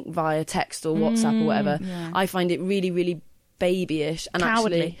something via text or WhatsApp or whatever. yeah. I find it really, really babyish and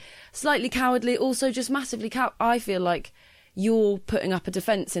Cowardly. actually slightly cowardly. Also, just massively I feel like you're putting up a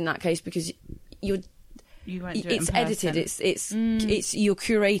defence in that case because you're. You won't do it It's in edited. person. It's you're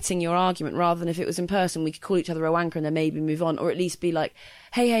curating your argument rather than if it was in person, we could call each other a wanker and then maybe move on, or at least be like,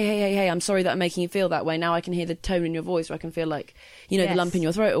 hey, I'm sorry that I'm making you feel that way. Now I can hear the tone in your voice, or I can feel like, you know, the Yes. lump in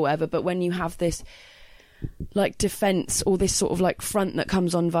your throat or whatever. But when you have this like defense or this sort of like front that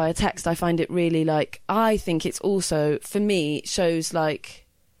comes on via text, I find it really like, I think it's also for me shows like,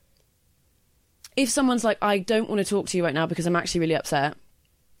 if someone's like, I don't want to talk to you right now because I'm actually really upset,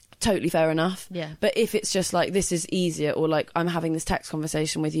 totally fair enough. Yeah. But if it's just like, this is easier, or like I'm having this text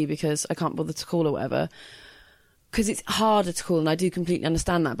conversation with you because I can't bother to call or whatever, because it's harder to call, and I do completely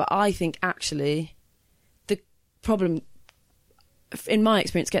understand that. But I think actually the problem, in my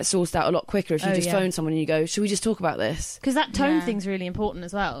experience, gets sourced out a lot quicker if you just phone someone and you go, should we just talk about this? Because that tone Yeah. thing's really important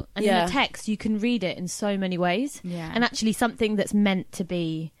as well. And Yeah. in a text, you can read it in so many ways. Yeah. And actually, something that's meant to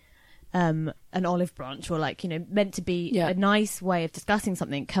be an olive branch, or like, you know, meant to be Yeah. a nice way of discussing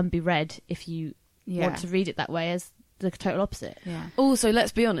something, can be read if you Yeah. want to read it that way as the total opposite. Yeah. Also,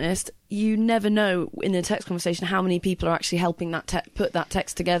 let's be honest, you never know in a text conversation how many people are actually helping that put that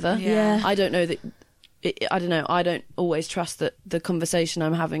text together. Yeah. I don't know that. I don't know. I don't always trust that the conversation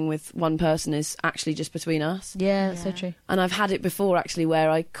I'm having with one person is actually just between us. Yeah, that's so Yeah. true. And I've had it before, actually, where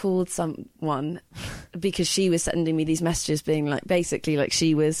I called someone because she was sending me these messages being like, basically, like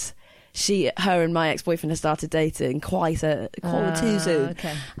her and my ex-boyfriend had started dating quite too soon.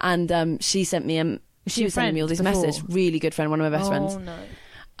 Okay. And she sent me she your was sending me all friend these before? messages. Really good friend, one of my best friends. No.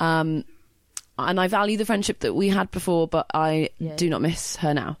 And I value the friendship that we had before, but I Yeah. do not miss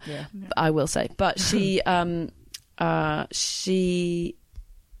her now. Yeah. I will say. But she was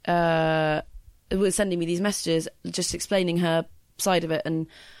sending me these messages just explaining her side of it, and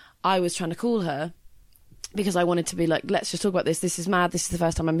I was trying to call her because I wanted to be like, let's just talk about this. This is mad. This is the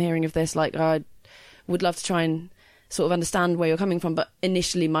first time I'm hearing of this. Like, I would love to try and sort of understand where you're coming from. But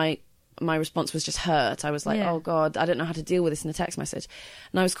initially my response was just hurt. I was like, Yeah. oh God, I don't know how to deal with this in a text message.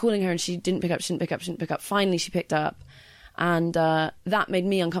 And I was calling her and she didn't pick up. Finally, she picked up. And that made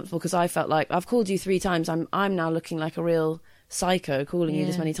me uncomfortable because I felt like, I've called you 3 times. I'm now looking like a real psycho calling you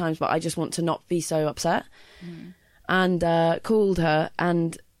this Yeah. many times, but I just want to not be so upset. And called her,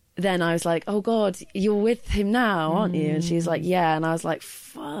 and then I was like, oh God, you're with him now, aren't you? And she was like, yeah. And I was like,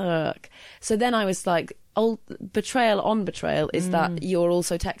 fuck. So then I was like, betrayal on betrayal is that you're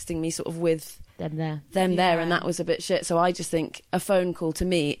also texting me sort of with Them there. them there, and Yeah. that was a bit shit. So I just think a phone call to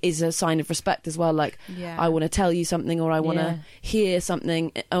me is a sign of respect as well. Like, Yeah. I want to tell you something, or I want to Yeah. hear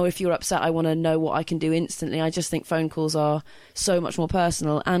something, or if you're upset, I want to know what I can do instantly. I just think phone calls are so much more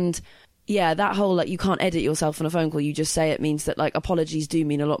personal. And yeah, that whole like, you can't edit yourself on a phone call, you just say it, means that like apologies do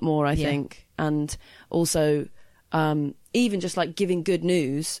mean a lot more, I Yeah. think. And also even just like giving good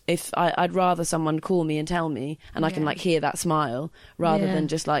news, if I'd rather someone call me and tell me, and I can Yeah. like hear that smile rather Yeah. than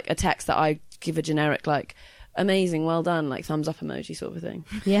just like a text that I give a generic like, amazing, well done, like thumbs up emoji sort of thing.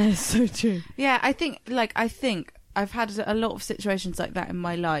 Yeah, so true. Yeah, I think I've had a lot of situations like that in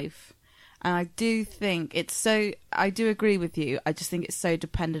my life. And I do think I do agree with you. I just think it's so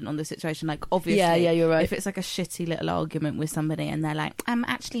dependent on the situation. Like, obviously, yeah, you're right. If it's like a shitty little argument with somebody and they're like,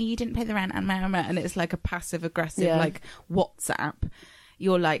 actually, you didn't pay the rent, and it's like a passive aggressive, like WhatsApp,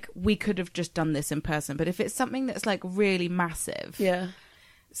 you're like, we could have just done this in person. But if it's something that's like really massive,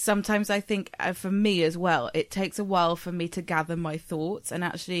 sometimes I think for me as well, it takes a while for me to gather my thoughts. And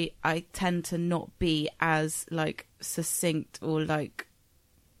actually, I tend to not be as like succinct or like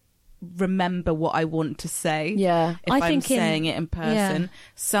remember what I want to say. Yeah, if I'm saying it in person,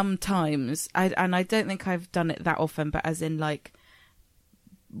 sometimes and I don't think I've done it that often, but as in like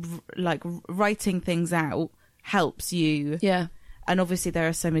writing things out helps you. Yeah. And obviously there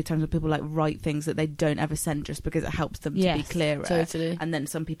are so many times when people like write things that they don't ever send just because it helps them to be clearer. Totally. And then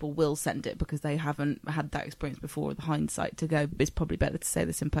some people will send it because they haven't had that experience before, with hindsight to go, it's probably better to say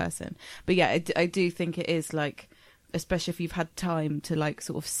this in person. But yeah, I do think it is like, especially if you've had time to like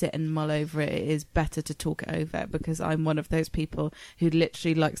sort of sit and mull over it, it is better to talk it over, because I'm one of those people who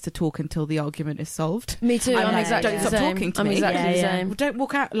literally likes to talk until the argument is solved. Me too. I'm exactly don't the stop same. talking to I'm me. exactly the same. Well, don't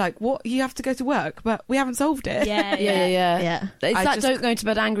walk out like, what, you have to go to work, but we haven't solved it. Yeah. It's that don't go to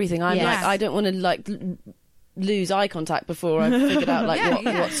bed angry thing. I'm like, I don't want to like lose eye contact before I've figured out like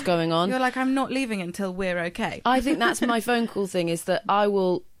what's going on. You're like, I'm not leaving until we're okay. I think that's my phone call thing, is that I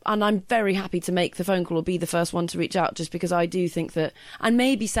will, and I'm very happy to make the phone call or be the first one to reach out, just because I do think that, and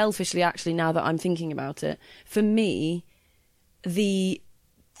maybe selfishly actually, now that I'm thinking about it, for me,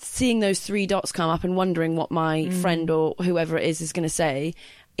 seeing those three dots come up and wondering what my friend or whoever it is going to say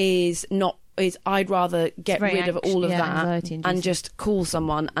is I'd rather get rid of all of that and just call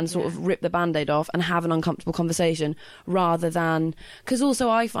someone and sort of rip the Band-Aid off and have an uncomfortable conversation, rather than, because also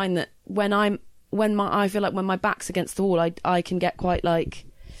I find that I feel like when my back's against the wall, I can get quite like,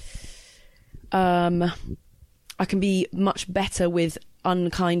 I can be much better with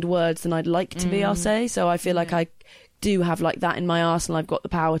unkind words than I'd like to be, I'll say. So I feel like I do have like that in my arsenal. I've got the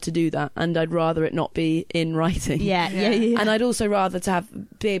power to do that, and I'd rather it not be in writing. Yeah. And I'd also rather to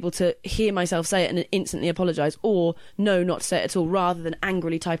be able to hear myself say it and instantly apologise, or no, not to say it at all, rather than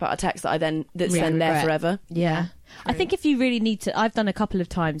angrily type out a text that's then there forever. Yeah. I think if you really need to, I've done a couple of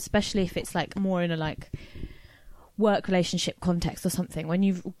times, especially if it's like more in a like work relationship context or something, when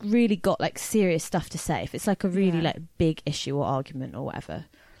you've really got like serious stuff to say, if it's like a really like big issue or argument or whatever,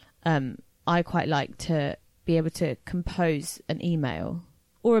 I quite like to be able to compose an email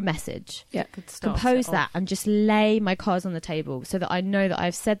or a message, compose that and just lay my cards on the table so that I know that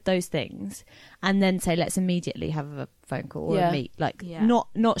I've said those things, and then say, let's immediately have a phone call or a meet, like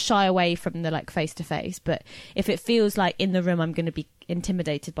not shy away from the like face to face. But if it feels like in the room I'm going to be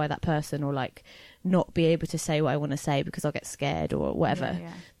intimidated by that person, or like not be able to say what I want to say because I'll get scared or whatever,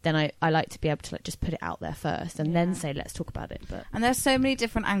 then I like to be able to like just put it out there first and then say, let's talk about it. And there's so many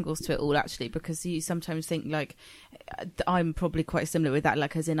different angles to it all, actually, because you sometimes think like, I'm probably quite similar with that,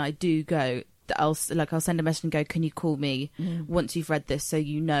 like as in I do go, I'll send a message and go, can you call me once you've read this, so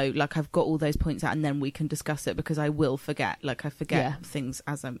you know, like I've got all those points out, and then we can discuss it, because I will forget. Like I forget things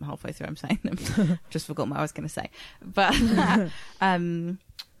as I'm halfway through I'm saying them. Just forgot what I was going to say. But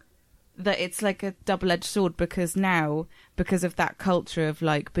that it's like a double-edged sword, because now, because of that culture of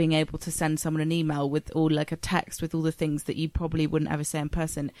like being able to send someone an email with, or like a text with all the things that you probably wouldn't ever say in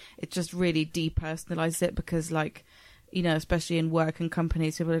person, it just really depersonalizes it, because like, you know, especially in work and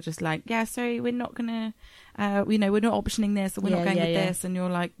companies, people are just like, yeah, sorry, we're not gonna, we're not optioning this, or we're not going with this, and you're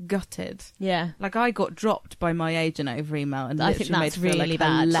like gutted. Yeah. Like I got dropped by my agent over email, and I think that's made me feel really like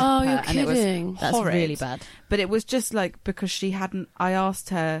bad. a leper, Oh, you're and it kidding. was That's horrid. really bad. But it was just like, because she hadn't, I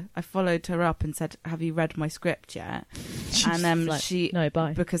followed her up and said, have you read my script yet? And like, she, no,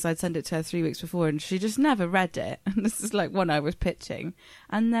 bye. because I'd sent it to her 3 weeks before, and she just never read it. And this is like one I was pitching.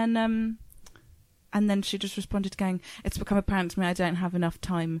 And then she just responded going, it's become apparent to me I don't have enough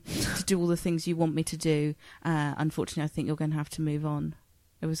time to do all the things you want me to do. Unfortunately, I think you're going to have to move on.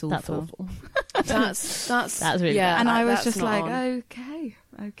 It was awful. That's awful. That's really bad. And I was just like, okay.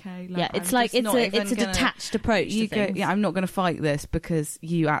 Like, it's like it's a detached approach. You to go, things. I'm not going to fight this because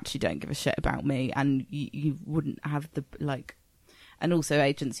you actually don't give a shit about me, and you wouldn't have the like. And also,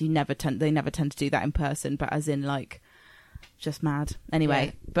 agents, they never tend to do that in person, but as in like, just mad.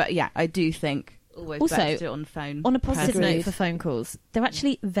 Anyway, but yeah, I do think. Always also, better to do it on phone. On a positive Agreed. note for phone calls, they're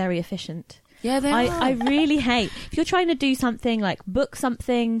actually very efficient. Yeah, they are. I really hate, if you're trying to do something like book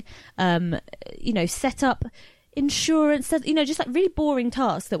something, set up insurance, just like really boring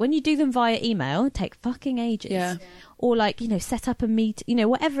tasks that when you do them via email take fucking ages. Yeah. Or like, set up a meet,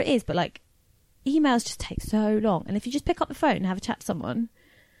 whatever it is, but like emails just take so long. And if you just pick up the phone and have a chat to someone,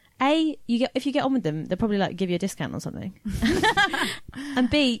 if you get on with them, they'll probably like give you a discount or something. And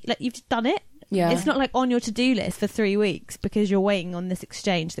B, like you've just done it. Yeah. It's not like on your to-do list for 3 weeks because you're waiting on this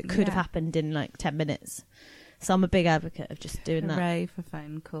exchange that could have happened in like 10 minutes. So I'm a big advocate of just doing that. Hooray for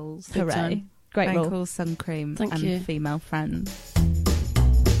phone calls. Hooray. Great phone rule. calls, sun cream, Thank and you. female friends.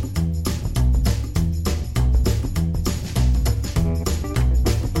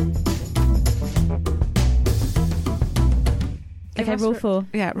 Okay, rule 4.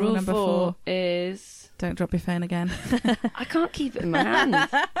 Yeah, rule number 4. is... Don't drop your phone again. I can't keep it in my hand.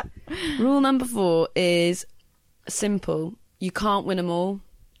 Rule number 4 is simple. You can't win them all.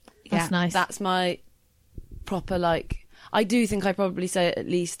 That's nice. That's my proper, like... I do think I probably say it at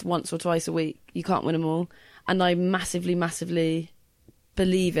least once or twice a week. You can't win them all. And I massively, massively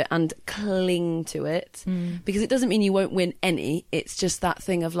believe it and cling to it. Because it doesn't mean you won't win any. It's just that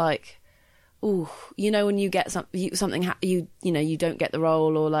thing of like... Ooh, you know, when you get something, you don't get the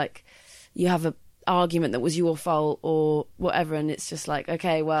role, or like you have a argument that was your fault or whatever, and it's just like,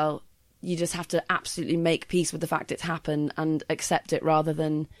 okay, well, you just have to absolutely make peace with the fact it's happened and accept it, rather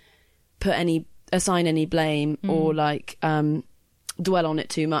than assign any blame or like dwell on it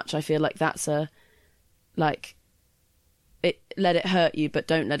too much. I feel like that's let it hurt you, but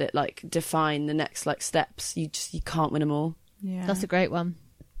don't let it like define the next like steps. You can't win them all. Yeah, That's a great one.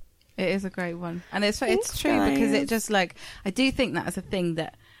 It is a great one, and it's Thanks, true because guys. it just like I do think that is a thing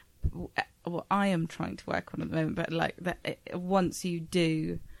that I am trying to work on at the moment. But like that, once you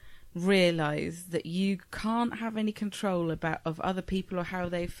do realize that you can't have any control of other people or how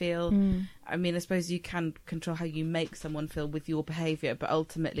they feel. I mean, I suppose you can control how you make someone feel with your behaviour, but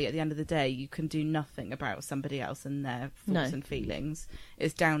ultimately, at the end of the day, you can do nothing about somebody else and their thoughts and feelings.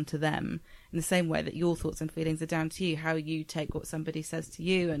 It's down to them. In the same way that your thoughts and feelings are down to you, how you take what somebody says to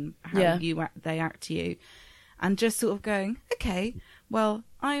you and how they act to you. And just sort of going, okay, well,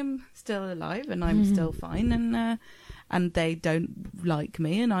 I'm still alive and I'm still fine, and they don't like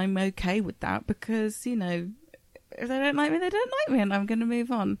me, and I'm okay with that because, you know, if they don't like me, they don't like me, and I'm going to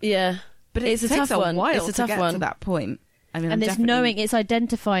move on. Yeah. But It's a takes tough one. while It's a to tough get one. to that point. I mean, And it's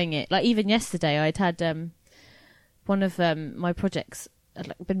identifying it. Like even yesterday, I'd had one of my projects. I'd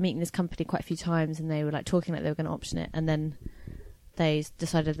like been meeting this company quite a few times, and they were like talking like they were going to option it, and then they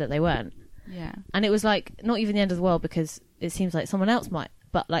decided that they weren't. Yeah. And it was like not even the end of the world, because it seems like someone else might,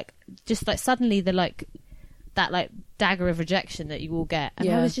 but like just like suddenly the like that like dagger of rejection that you all get, and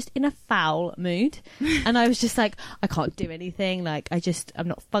I was just in a foul mood, and I was just like, I can't do anything, like I'm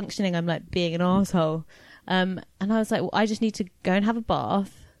not functioning, I'm like being an arsehole. And I was like, well, I just need to go and have a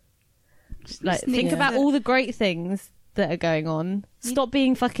bath, like think about all the great things that are going on, stop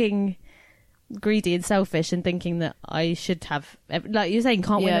being fucking greedy and selfish and thinking that I should have, like you're saying,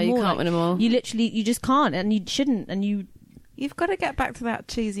 can't win them all. You can't win them all. You just can't, and you shouldn't, and You've got to get back to that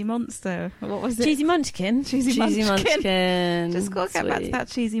cheesy monster. What was it? cheesy munchkin. Cheesy munchkin. Just got to get back to Sweet. that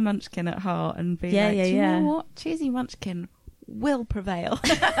cheesy munchkin at heart and be Yeah, like, yeah, do you yeah. know what? Cheesy munchkin will prevail.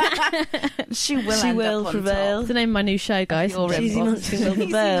 She will She end will up on prevail. That's the name of my new show, guys. Your Cheesy inbox. munchkin will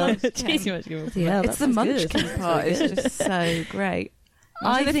prevail. Cheesy munchkin. Yeah, It's the munchkin part. It's just so great.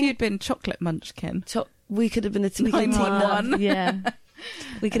 I Imagine if think- you'd been chocolate munchkin. We could have been a team. 91. Yeah,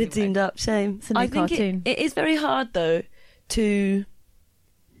 We could have Anyway. teamed up. Shame. It's a new I think cartoon. it is very hard though to.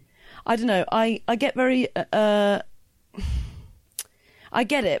 I don't know. I get very. I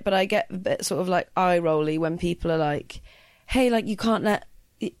get it, but I get a bit sort of like eye rolly when people are like, "Hey, like you can't let.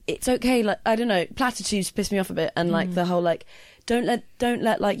 It's okay." Like I don't know. Platitudes piss me off a bit, and like the whole like, don't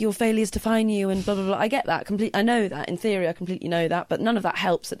let like your failures define you and blah blah blah. I get that completely. I know that in theory. I completely know that, but none of that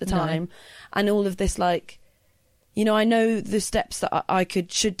helps at the No. time, and all of this like. You know, I know the steps that I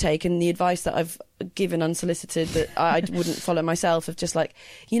should take, and the advice that I've given unsolicited that I wouldn't follow myself, of just like,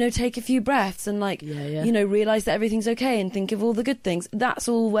 you know, take a few breaths and like, you know, realise that everything's okay and think of all the good things. That's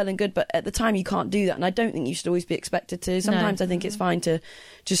all well and good, but at the time you can't do that, and I don't think you should always be expected to. Sometimes I think it's fine to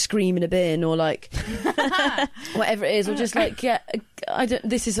just scream in a bin or like whatever it is, or just like,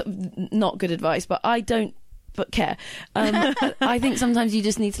 this is not good advice, but I don't care. I think sometimes you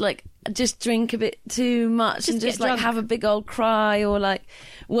just need to like just drink a bit too much and just get like drunk. have a big old cry or like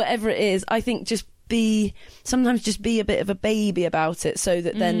whatever it is. I think just sometimes just be a bit of a baby about it, so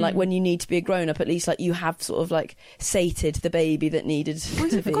that then like when you need to be a grown up, at least like you have sort of like sated the baby that needed to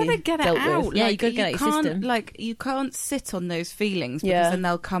You've be got to get it dealt out. with. Yeah, you gotta get it out your can't, system. Like, you can't sit on those feelings, because Yeah. then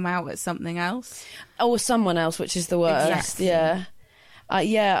they'll come out at something else. Or someone else, which is the worst. Exactly. Yeah.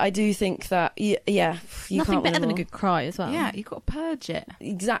 I do think that. You Nothing can't win better them than a all. good cry as well. Yeah, you've got to purge it.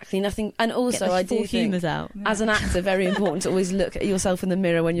 Exactly, nothing. And Get also, the I do four think, humours out. as an actor, very important to always look at yourself in the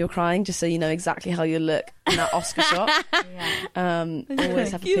mirror when you're crying, just so you know exactly how you look in that Oscar shot.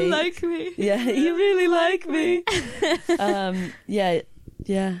 Always have a You peek. like me. Yeah, you really like me. Yeah,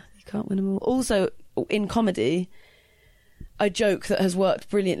 you can't win them all. Also, in comedy, a joke that has worked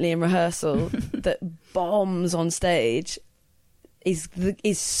brilliantly in rehearsal that bombs on stage is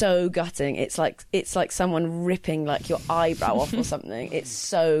so gutting. It's like someone ripping like your eyebrow off or something. It's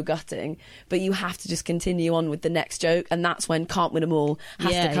so gutting, but you have to just continue on with the next joke, and that's when "can't win them all"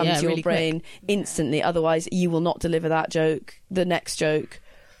 has to come to your really brain instantly. Otherwise, you will not deliver that joke, the next joke,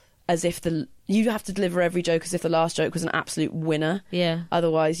 as if you have to deliver every joke as if the last joke was an absolute winner. Yeah.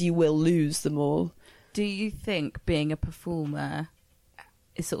 Otherwise, you will lose them all. Do you think being a performer,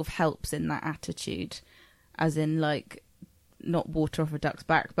 it sort of helps in that attitude, as in like not water off a duck's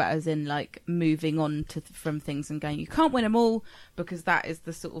back, but as in like moving on from things and going, you can't win them all, because that is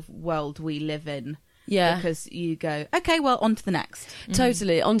the sort of world we live in. Yeah. Because you go, okay, well, on to the next.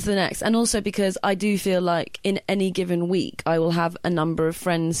 Totally, on to the next. And also because I do feel like in any given week, I will have a number of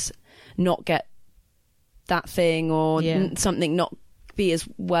friends not get that thing, or something not be as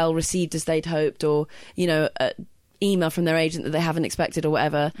well received as they'd hoped, or, you know, email from their agent that they haven't expected or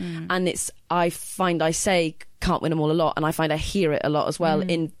whatever. And I find I say "can't win them all" a lot, and I find I hear it a lot as well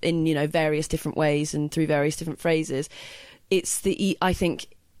in you know, various different ways and through various different phrases. I think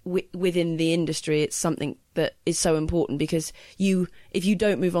within the industry, it's something that is so important, because if you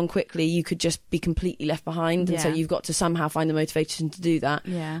don't move on quickly, you could just be completely left behind. And so you've got to somehow find the motivation to do that.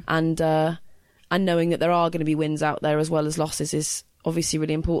 And knowing that there are going to be wins out there as well as losses is obviously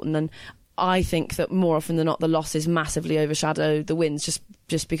really important. And I think that more often than not, the losses massively overshadow the wins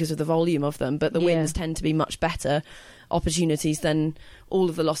just because of the volume of them. But the wins tend to be much better opportunities than all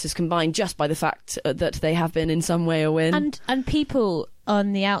of the losses combined, just by the fact that they have been in some way a win. And people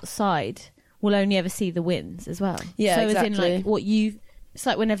on the outside will only ever see the wins as well. Yeah, so exactly. as in like it's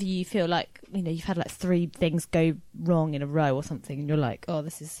like whenever you feel like, you know, you've had like 3 things go wrong in a row or something, and you're like, oh,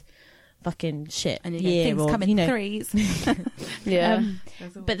 this is fucking shit. And you get things come in threes. Yeah.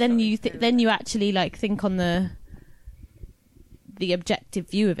 But then you actually like think on the objective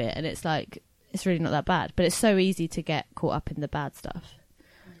view of it, and it's like, it's really not that bad. But it's so easy to get caught up in the bad stuff.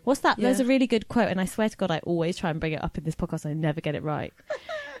 What's that? Yeah. There's a really good quote, and I swear to God, I always try and bring it up in this podcast, and I never get it right.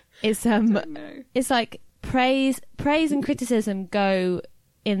 It's it's like praise and criticism go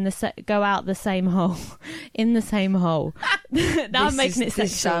out the same hole, in the same hole. Now I'm making it This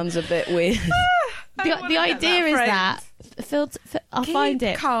sexual. sounds a bit weird. The idea is that I'll find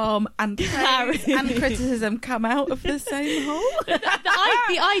it. Calm and praise and criticism come out of the same hole.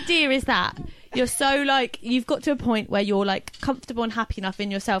 The idea is that you're so like, you've got to a point where you're like comfortable and happy enough in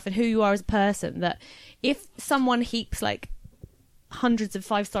yourself and who you are as a person, that if someone heaps like hundreds of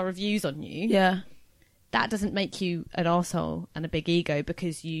 5-star reviews on you, that doesn't make you an arsehole and a big ego,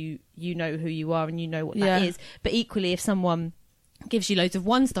 because you know who you are and you know what that is. But equally, if someone gives you loads of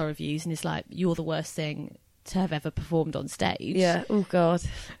 1-star reviews and is like, you're the worst thing to have ever performed on stage. Yeah. Oh God. Sorry,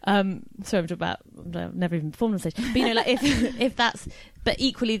 I'm talking about, I've never even performed on stage. But you know, like if that's, but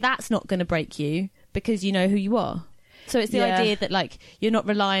equally that's not going to break you, because you know who you are. So it's the idea that like you're not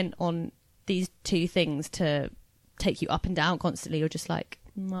reliant on these 2 things to take you up and down constantly. You're just like,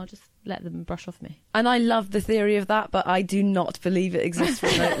 I'll just let them brush off me. And I love the theory of that, but I do not believe it exists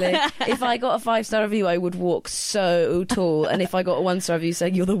remotely. If I got a 5-star review, I would walk so tall. And if I got a 1-star review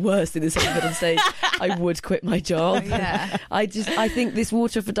saying you're the worst in this ever on stage, I would quit my job. Yeah. I think this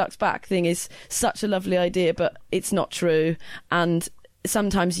water off a duck's back thing is such a lovely idea, but it's not true. And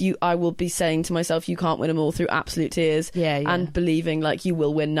sometimes I will be saying to myself, you can't win them all, through absolute tears, and believing like you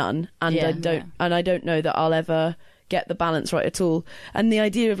will win none. And I don't know that I'll ever get the balance right at all. And the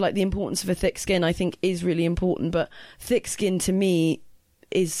idea of like the importance of a thick skin, I think, is really important. But thick skin to me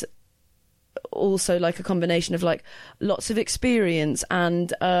is also like a combination of like lots of experience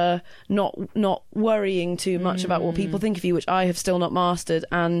and not worrying too much about what people think of you, which I have still not mastered,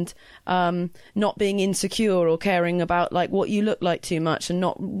 and not being insecure or caring about like what you look like too much, and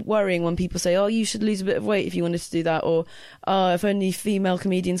not worrying when people say, oh, you should lose a bit of weight if you wanted to do that, or if only female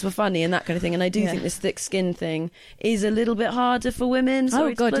comedians were funny, and that kind of thing. And I do think this thick skin thing is a little bit harder for women.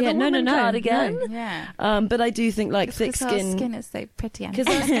 Sorry, God, to play the woman card again. No. Yeah. But I do think like thick Because our skin skin is so pretty and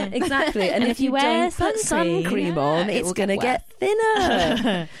exactly. And if you wear don't put sun sunscreen, cream on, it it's will going to get get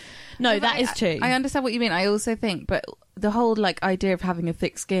thinner. No, that is true. I understand what you mean. I also think, but the whole like idea of having a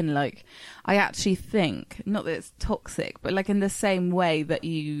thick skin, like I actually think, not that it's toxic, but like in the same way that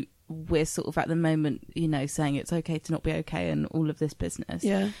you we're sort of at the moment, you know, saying it's okay to not be okay and all of this business.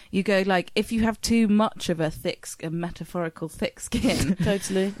 Yeah. You go like, if you have too much of a metaphorical thick skin,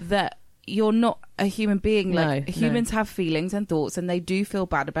 Totally. that you're not a human being. Like, No, humans have feelings and thoughts, and they do feel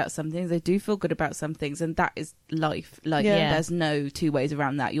bad about some things, they do feel good about some things, and that is life. Like, Yeah. there's no two ways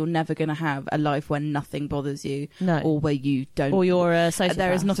around that. You're never going to have a life where nothing bothers you, No. or where you don't, Or you're a sociopath.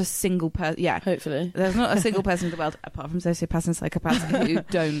 there is not a single person, Hopefully. there's not a single person in the world, apart from sociopaths and psychopaths, who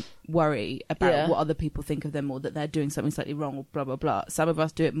don't worry about Yeah. what other people think of them, or that they're doing something slightly wrong, or blah blah blah. Some of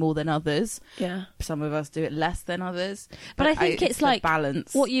us do it more than others, Yeah. some of us do it less than others, But I think it's the like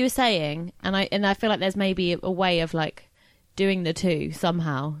balance. what you were saying, and I feel like there's maybe a way of like doing the two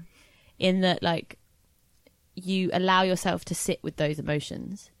somehow, in that like you allow yourself to sit with those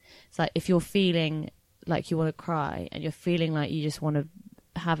emotions. It's like if you're feeling like you want to cry, and you're feeling like you just want to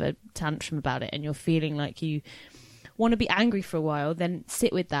have a tantrum about it, and you're feeling like you want to be angry for a while, then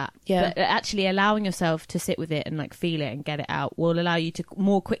sit with that. Yeah. But actually allowing yourself to sit with it and like feel it and get it out will allow you to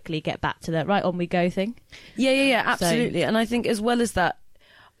more quickly get back to the right on we go thing. Yeah, absolutely. And I think as well as that,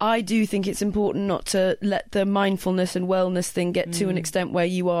 I do think it's important not to let the mindfulness and wellness thing get to an extent where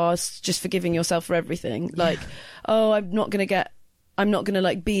you are just forgiving yourself for everything. Like, oh, I'm not going to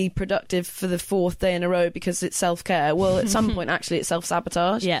like be productive for the 4th day in a row because it's self-care. Well, at some point, actually, it's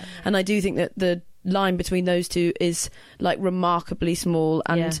self-sabotage. Yeah. And I do think that the line between those two is like remarkably small.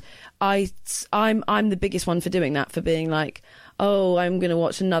 And I'm the biggest one for doing that, for being like, oh, I'm going to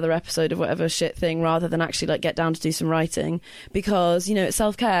watch another episode of whatever shit thing, rather than actually like get down to do some writing, because, you know, it's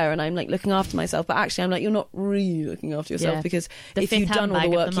self-care and I'm like looking after myself. But actually I'm like, you're not really looking after yourself, Yeah. because The if you'd fifth done all the handbag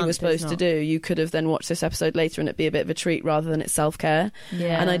of work the you were month is supposed to not. do, you could have then watched this episode later and it'd be a bit of a treat rather than it's self-care.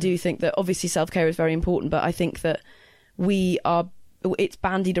 Yeah. And I do think that obviously self-care is very important, but I think that it's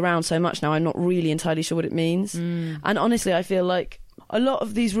bandied around so much now, I'm not really entirely sure what it means. And honestly, I feel like a lot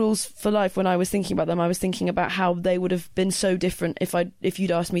of these rules for life, when I was thinking about them, I was thinking about how they would have been so different if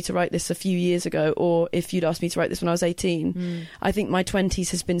you'd asked me to write this a few years ago, or if you'd asked me to write this when I was 18. I think my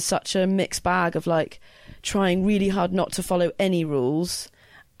 20s has been such a mixed bag of like trying really hard not to follow any rules,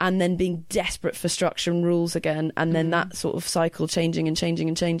 and then being desperate for structure and rules again, and then that sort of cycle changing.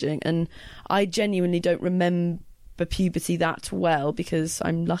 And I genuinely don't remember puberty that well, because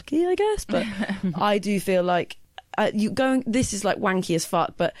I'm lucky, I guess, but I do feel like this is like wanky as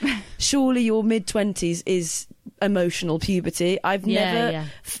fuck, but surely your mid-20s is emotional puberty. I've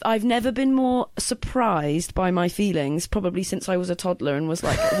never been more surprised by my feelings, probably since I was a toddler, and was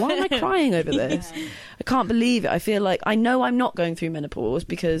like, why am I crying over this? I can't believe it. I feel like I know I'm not going through menopause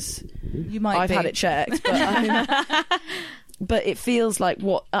because You might I've be. had it checked, but but it feels like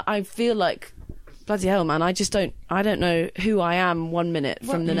what I feel like. Bloody hell, man! I don't know who I am 1 minute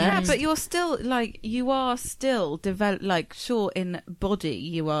from the next. Yeah, but you're still like, you are still developed. Like, sure, in body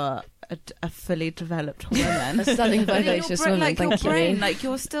you are a fully developed woman, A stunning, But your vivacious brain- woman. like your Thank brain, you. like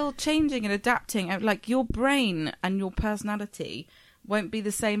you're still changing and adapting. Like your brain and your personality won't be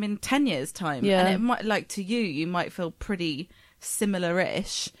the same in 10 years' time. Yeah. And it might, like, to you might feel pretty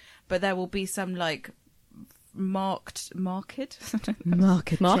similar-ish, but there will be some like marked. Market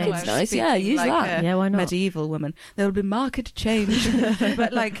Market's change. nice. Yeah, use like that. a Yeah, why not? medieval woman. There will be market change.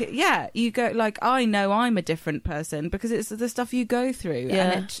 But like, yeah, you go like, I know I'm a different person because it's the stuff you go through,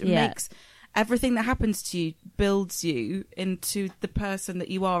 Yeah. and it Yeah. makes everything that happens to you builds you into the person that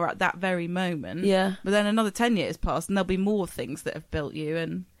you are at that very moment. Yeah. But then another 10 years pass, and there'll be more things that have built you.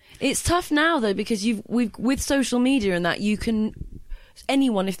 And It's tough now though, because with social media and that, you can,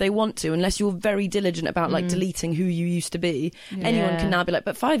 anyone, if they want to, unless you're very diligent about like deleting who you used to be, anyone can now be like,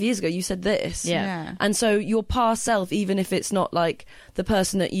 but 5 years ago you said this. Yeah. And so your past self, even if it's not like the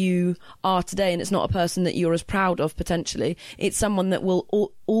person that you are today, and it's not a person that you're as proud of potentially, it's someone that will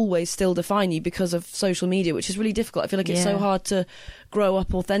always still define you because of social media, which is really difficult. I feel like it's so Yeah. hard to grow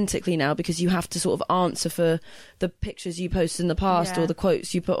up authentically now, because you have to sort of answer for the pictures you posted in the past Yeah. or the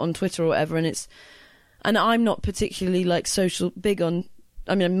quotes you put on Twitter or whatever. And I'm not particularly like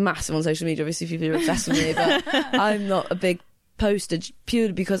I'm massive on social media, obviously, people are obsessed with me, but I'm not a big poster,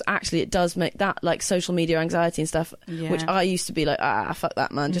 purely because actually it does make that like social media anxiety and stuff, which I used to be like, fuck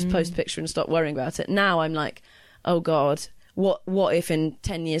that, man, just post a picture and stop worrying about it. Now I'm like, oh God, what if in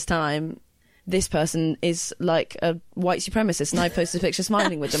 10 years time this person is like a white supremacist and I post a picture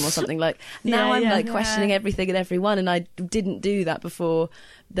smiling with them or something? Like now I'm like questioning everything and everyone, and I didn't do that before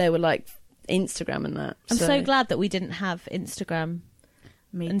there were like Instagram and that. I'm so glad that we didn't have Instagram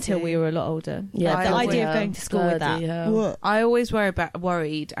me until too. we were a lot older. Yeah, Like, the bloody idea of hell. going to school with that. Bloody hell. I always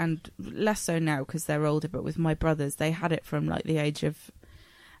worried, and less so now because they're older, but with my brothers, they had it from like the age of,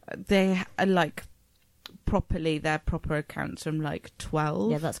 they like properly their proper accounts from like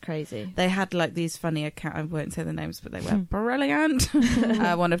 12. Yeah, that's crazy. They had like these funny accounts, I won't say the names, but they were brilliant.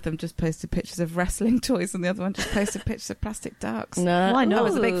 One of them just posted pictures of wrestling toys and the other one just posted pictures of plastic ducks. No. Why not? I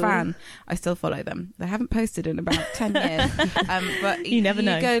was a big fan. I still follow them. They haven't posted in about 10 years. But You never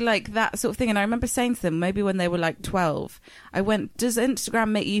know. You go like that sort of thing. And I remember saying to them, maybe when they were like 12, I went, does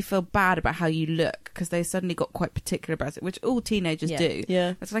Instagram make you feel bad about how you look? Because they suddenly got quite particular about it, which all teenagers do.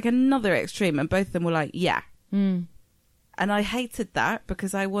 Yeah. It's like another extreme. And both of them were like, yeah. Mm. And I hated that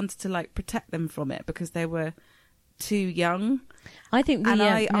because I wanted to like protect them from it because they were too young. I think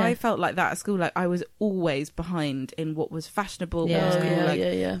I felt like that at school. Like I was always behind in what was fashionable. Yeah. What was cool. Yeah, Like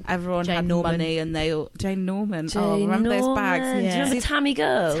yeah. everyone Jane had Norman. money and they all... Jane Norman. Jane remember those bags? Norman. Do you Yeah. remember Tammy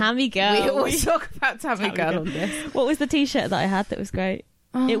Girl? Tammy Girl. We always talk about Tammy Tammy Girl Girl. on this. What was the T-shirt that I had that was great?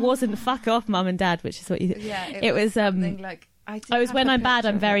 It wasn't "fuck off, mum and dad," which is what you. Yeah, It was something like I was "when I'm bad,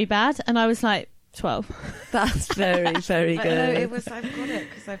 I'm very bad," and I was like 12. That's very, very No, good. it was. I've got it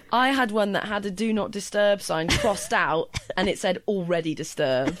because I've. I had one that had a "Do Not Disturb" sign crossed out, and it said "Already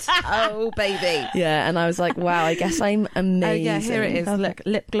disturbed." Oh baby. Yeah, and I was like, "Wow, I guess I'm amazing." Oh yeah, here it is. Look,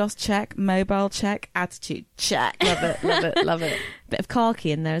 lip gloss check, mobile check, attitude check. Love it, love it, love it. Bit of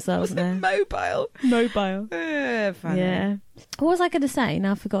khaki in there as well, Was wasn't it there? mobile? Mobile. Funny. Yeah. What was I going to say?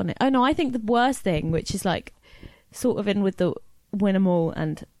 Now I've forgotten it. Oh no, I think the worst thing, which is like sort of in with the Winnemall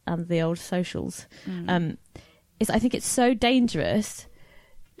and the old socials, is I think it's so dangerous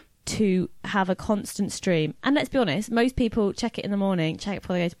to have a constant stream. And let's be honest, most people check it in the morning, check it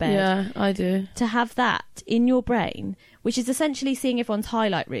before they go to bed. Yeah, I do. To have that in your brain, which is essentially seeing everyone's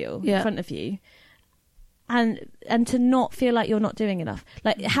highlight reel in Yeah. front of you, and to not feel like you're not doing enough.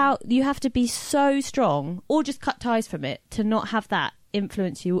 Like how you have to be so strong or just cut ties from it to not have that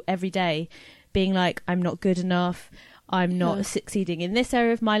influence you every day, being like, I'm not good enough, I'm not succeeding in this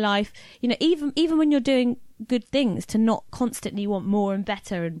area of my life. You know, even when you're doing good things, to not constantly want more and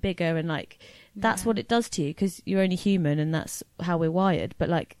better and bigger, and like that's what it does to you, because you're only human and that's how we're wired. But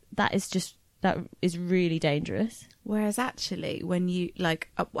like that is really dangerous. Whereas actually, when you like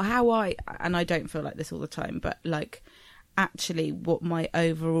and I don't feel like this all the time, but like actually what my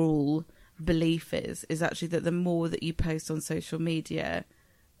overall belief is actually that the more that you post on social media,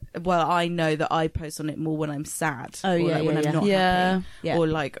 well, I know that I post on it more when I'm sad. Oh, or yeah, like when yeah, I'm not yeah. happy. Yeah. Or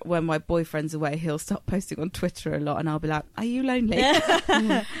like when my boyfriend's away, he'll start posting on Twitter a lot and I'll be like, are you lonely?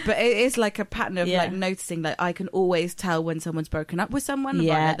 But it is like a pattern of like noticing, like I can always tell when someone's broken up with someone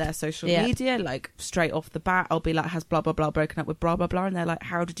via their social media, like straight off the bat. I'll be like, has blah blah blah broken up with blah blah blah, and they're like,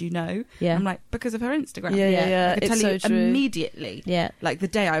 how did you know? Yeah. I'm like, because of her Instagram. Yeah. I can It's tell you so true. immediately. Yeah. Like the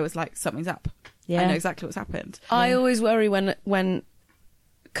day I was like, something's up. Yeah. I know exactly what's happened. I always worry when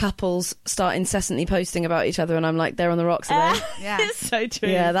couples start incessantly posting about each other, and I'm like, they're on the rocks, are they? Yeah. It's so true.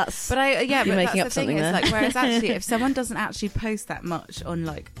 Yeah, that's. But You're but making that's up the something thing is, there. like, whereas actually, if someone doesn't actually post that much on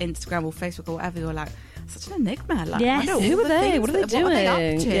like Instagram or Facebook or whatever, you're like, such an enigma. Like, Yes. I wonder Who all are the they? things What are they that- What are they up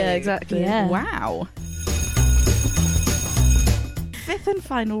doing? to? Yeah, exactly. Yeah. Wow. Fifth and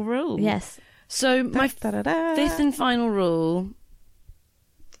final rule. Yes. So my Da-da-da. fifth and final rule.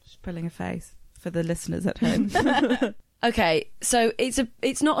 Just pulling a face for the listeners at home. Okay, so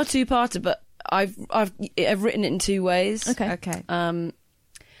it's not a two-parter, but I've written it in two ways. Okay. Okay.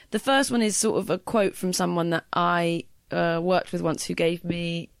 The first one is sort of a quote from someone that I worked with once, who gave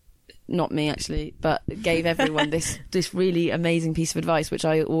me, not me actually, but gave everyone this really amazing piece of advice, which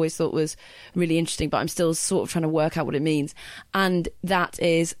I always thought was really interesting, but I'm still sort of trying to work out what it means. And that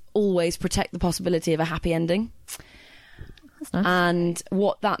is, always protect the possibility of a happy ending. That's nice. And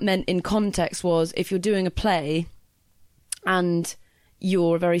what that meant in context was, if you're doing a play and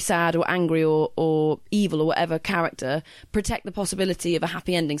you're a very sad or angry or evil or whatever character, protect the possibility of a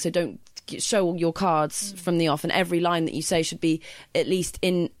happy ending. So don't show all your cards from the off, and every line that you say should be at least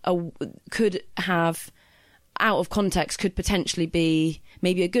could have, out of context, could potentially be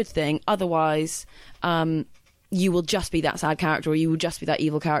maybe a good thing. Otherwise, you will just be that sad character, or you will just be that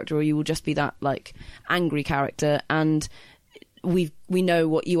evil character, or you will just be that like angry character. And we know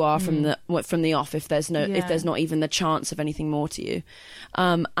what you are from the off, if there's not even the chance of anything more to you.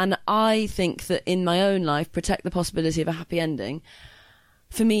 And I think that in my own life, protect the possibility of a happy ending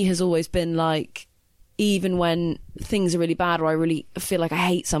for me has always been like, even when things are really bad, or I really feel like I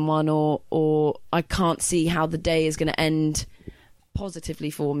hate someone, or I can't see how the day is going to end positively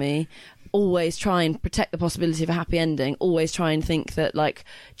for me, always try and protect the possibility of a happy ending. Always try and think that, like,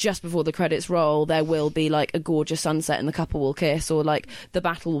 just before the credits roll, there will be like a gorgeous sunset and the couple will kiss, or like the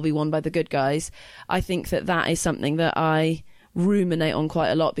battle will be won by the good guys. I think that is something that I ruminate on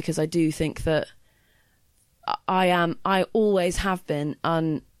quite a lot, because I do think that I always have been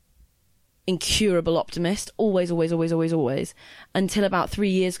incurable optimist, always, until about 3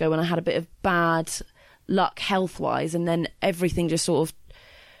 years ago when I had a bit of bad luck health-wise, and then everything just sort of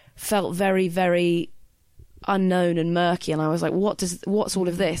felt very, very unknown and murky, and I was like, what's all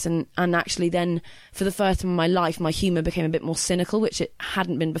of this? And actually then, for the first time in my life, my humour became a bit more cynical, which it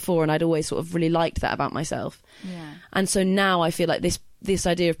hadn't been before, and I'd always sort of really liked that about myself. Yeah. And so now I feel like this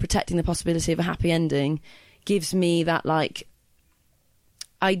idea of protecting the possibility of a happy ending gives me that, like,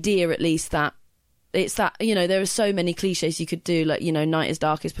 idea, at least, that it's that, you know, there are so many cliches you could do, like, you know, night is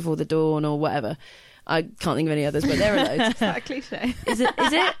darkest before the dawn, or whatever. I can't think of any others, but there are loads. Is that a cliche? Is it?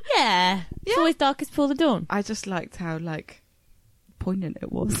 Yeah. It's always darkest before the dawn. I just liked how, like, poignant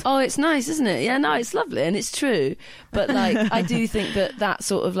it was. Oh, it's nice, isn't it? Yeah, no, it's lovely, and it's true. But, like, I do think that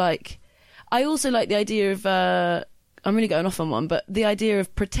sort of, like... I also like the idea of... I'm really going off on one, but the idea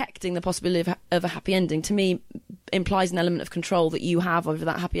of protecting the possibility of a happy ending, to me, implies an element of control that you have over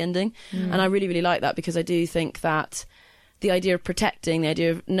that happy ending. And I really, really like that, because I do think that the idea of protecting, the idea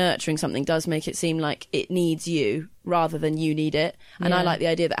of nurturing something does make it seem like it needs you rather than you need it. And I like the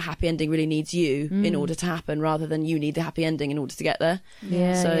idea that a happy ending really needs you in order to happen, rather than you need the happy ending in order to get there.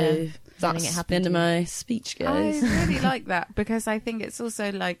 Yeah. That's the end of my speech, guys. I really like that, because I think it's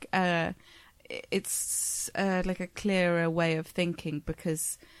also like it's like a clearer way of thinking,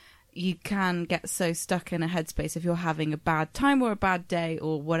 because you can get so stuck in a headspace if you're having a bad time or a bad day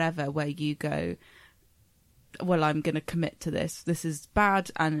or whatever, where you go, well, I'm going to commit to this. This is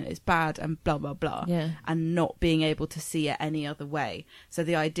bad, and it's bad, and blah, blah, blah. Yeah. And not being able to see it any other way. So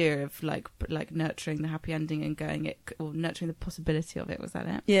the idea of like nurturing the happy ending and going it, or nurturing the possibility of it, was that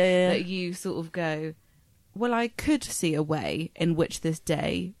it? Yeah. That you sort of go, well, I could see a way in which this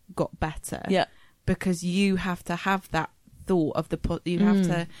day got better. Yeah. Because you have to have that thought of you have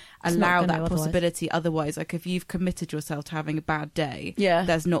to allow that possibility. Otherwise, like, if you've committed yourself to having a bad day,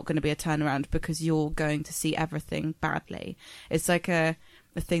 there's not going to be a turnaround, because you're going to see everything badly. It's like a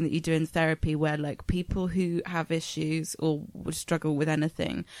thing that you do in therapy, where, like, people who have issues or would struggle with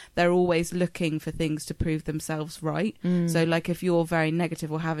anything, they're always looking for things to prove themselves right. So, like, if you're very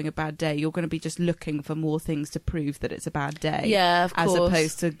negative or having a bad day, you're going to be just looking for more things to prove that it's a bad day. Yeah, of course. As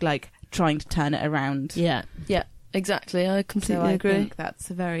opposed to, like, trying to turn it around. Yeah. Exactly, I completely agree. I think that's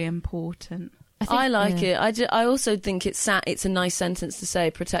very important. I like it. I also think it's a nice sentence to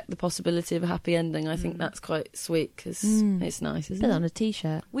say, protect the possibility of a happy ending. I think that's quite sweet, because it's nice, isn't Put it? it on a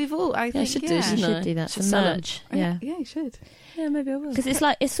t-shirt. We've all, I think, should You do, should do that. Should for sell it. merch. Yeah. Yeah, you should. Yeah, maybe I will. Because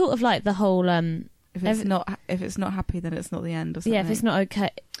it's sort of like the whole... If it's not happy, then it's not the end, or something. yeah, if it's not okay...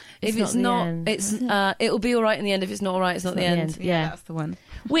 If it's not, the end. it'll be all right in the end. If it's not all right, it's not the end. Yeah. That's the one.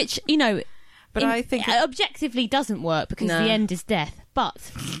 Which, you know... But I think objectively doesn't work, because the end is death.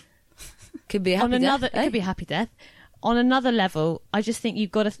 But could be a happy death. It could be a happy death. On another level, I just think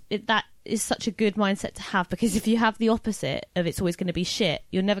you've got to... That is such a good mindset to have, because if you have the opposite of it's always going to be shit,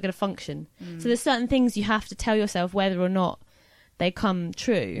 you're never going to function. So there's certain things you have to tell yourself, whether or not they come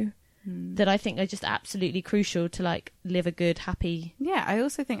true, that I think are just absolutely crucial to, like, live a good, happy... Yeah, I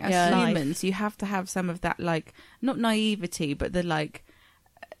also think as humans, you have to have some of that, like, not naivety, but the, like...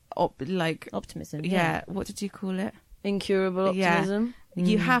 optimism. Yeah, what did you call it? Incurable optimism.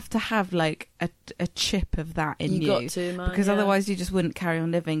 You have to have, like, a chip of that in you. You got to, man. Because otherwise you just wouldn't carry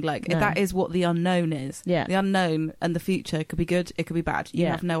on living. Like, that is what the unknown is. Yeah. The unknown and the future could be good, it could be bad. You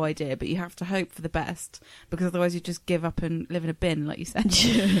Yeah. have no idea, but you have to hope for the best, because otherwise you just give up and live in a bin, like you said.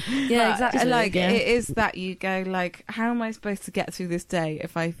 Yeah, But, exactly. Like, Yeah. it is that you go, like, how am I supposed to get through this day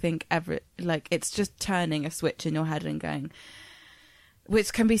if I think it's just turning a switch in your head and going...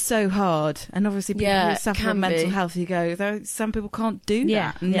 Which can be so hard, and obviously people who suffer from mental health, you go, some people can't do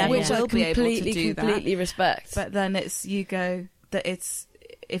that, never which will I be able to do completely that. respect. But then you go that it's,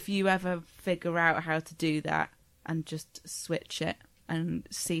 if you ever figure out how to do that and just switch it and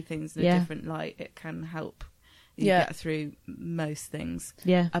see things in a different light, it can help you get through most things.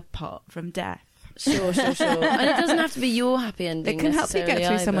 Apart from death. Sure. And it doesn't have to be your happy ending. It can help you get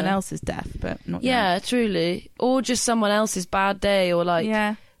through either. someone else's death, but not yours. Truly. Or just someone else's bad day, or like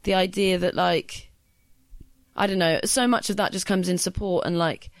the idea that, like, I don't know, so much of that just comes in support and,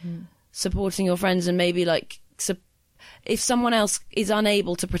 like, supporting your friends, and maybe, like, if someone else is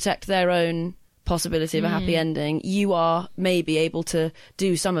unable to protect their own possibility of a happy ending, you are maybe able to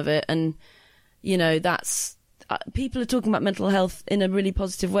do some of it. And, you know, that's... people are talking about mental health in a really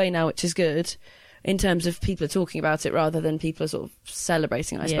positive way now, which is good, in terms of people are talking about it rather than people are sort of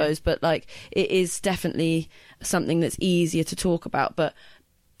celebrating, I suppose. But, like, it is definitely something that's easier to talk about. But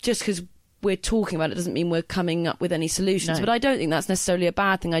just because we're talking about it doesn't mean we're coming up with any solutions. No. But I don't think that's necessarily a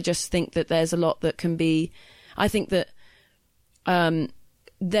bad thing. I just think that there's a lot that can be... I think that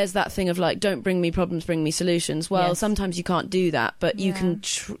there's that thing of like, don't bring me problems, bring me solutions. Well, Yes. sometimes you can't do that, but you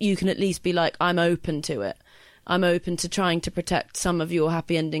Yeah. can at least be like, I'm open to it. I'm open to trying to protect some of your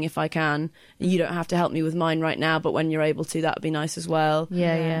happy ending if I can. You don't have to help me with mine right now, but when you're able to, that would be nice as well.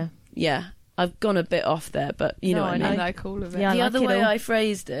 Yeah, Yeah. yeah. Yeah, I've gone a bit off there, but you know No, what I I mean. know. I like all of it. Yeah, I The like other it way all. I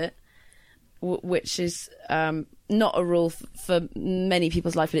phrased it, which is not a rule for many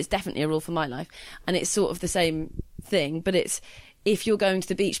people's life, but it's definitely a rule for my life, and it's sort of the same thing, but it's, if you're going to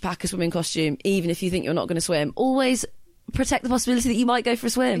the beach, pack a swimming costume, even if you think you're not going to swim. Always protect the possibility that you might go for a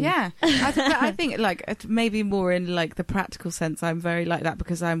swim. Yeah, I think like maybe more in like the practical sense, I'm very like that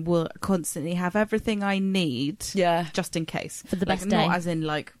because I will constantly have everything I need, Yeah. just in case, For the like, best not day. as in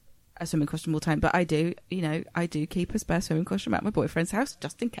like a swimming costume all the time, but I do keep a spare swimming costume at my boyfriend's house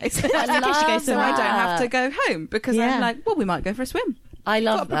just in case. I love So I don't have to go home because Yeah. I'm like, well, we might go for a swim. I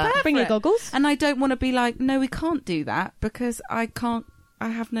love Gotta that. prepare Bring for your it. goggles. And I don't want to be like, no, we can't do that because I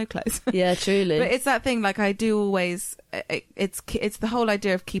have no clothes. Yeah, truly. But it's that thing, like I do always. It's the whole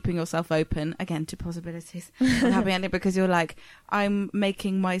idea of keeping yourself open again to possibilities of happy ending, because you're like, I'm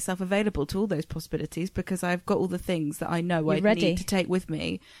making myself available to all those possibilities because I've got all the things that I know I You're ready. need to take with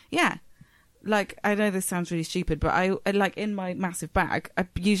me. Yeah. Like, I know this sounds really stupid, but I like in my massive bag, I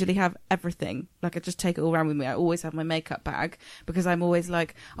usually have everything. Like, I just take it all around with me. I always have my makeup bag because I'm always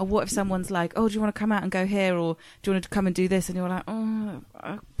like, oh, what if someone's like, oh, do you want to come out and go here, or do you want to come and do this? And you're like, oh,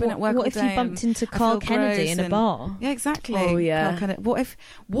 I've been at work What all if day you bumped and into I Carl feel Kennedy gross in a and- bar? Yeah, exactly. Oh, yeah.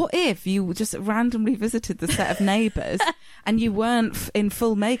 What if you just randomly visited the set of Neighbours and you weren't in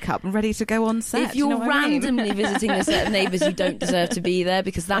full makeup and ready to go on set? If Do you you're know what I mean? randomly visiting a set of Neighbours, you don't deserve to be there,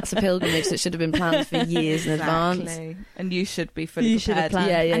 because that's a pilgrimage that should have been planned for years in advance. Exactly. And you should be fully You should have prepared.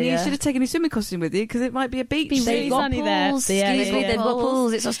 planned. Yeah, And you yeah. should have taken your swimming costume with you because it might be a beach. Be scene. really They've got sunny there. pools. Yeah, Excuse yeah, me, yeah. they've got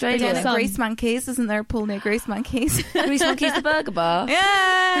pools. It's We're Australia. down at Sun. Grease Monkeys, isn't there a pool near Grease Monkeys? Grease Monkeys, the burger bar.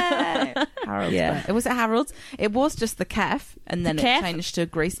 Yeah, Harold's. Yeah. It was at Harold's. It was just the Kef, and then The it Kef? changed to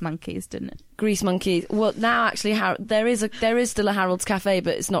Grease Monkeys, didn't it? Grease Monkeys. Well, now actually, there is still a Harold's Cafe,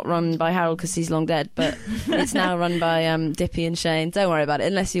 but it's not run by Harold because he's long dead. But it's now run by Dippy and Shane. Don't worry about it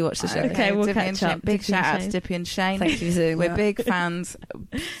unless you watch the show. Okay, we'll Dippy catch and Shane. up. Big Dippy and shout out to Shane. Dippy and Shane. Thank you for doing We're that. big fans.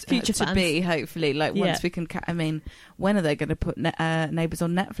 Future to fans. be, hopefully. Like, once Yeah. we can. I mean, when are they going to put Neighbours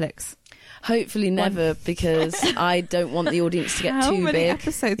on Netflix? Hopefully never, because I don't want the audience to get How too many big.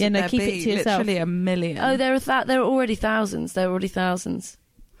 episodes Yeah, would no, there keep it be? to yourself. Literally a million. Oh, there are already thousands. There are already thousands.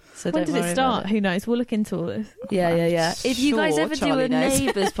 So When don't does worry it about start? Who knows? We'll look into all this. Yeah, yeah, yeah. If you guys Sure, ever Charlie do a knows.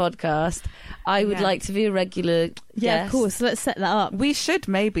 Neighbours podcast, I would Yeah. like to be a regular Yeah, guest. of course. Let's set that up. We should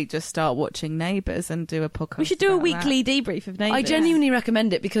maybe just start watching Neighbours and do a podcast. We should do a about weekly debrief of Neighbours. I genuinely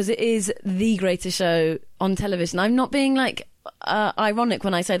recommend it because it is the greatest show on television. I'm not being like ironic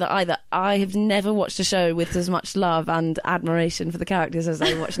when I say that either. I have never watched a show with as much love and admiration for the characters as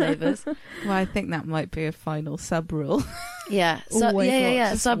I watch Neighbours. that. Well, I think that might be a final sub rule. Yeah, Always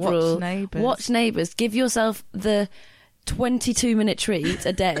watch. sub Watch rule. Neighbours. Watch Neighbours. Give yourself the 22-minute treat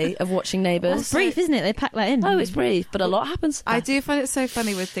a day of watching Neighbours. It's brief, isn't it? They pack that in. Oh, it's brief, but a lot happens. I do find it so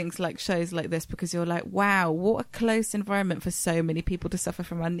funny with things like shows like this because you're like, wow, what a close environment for so many people to suffer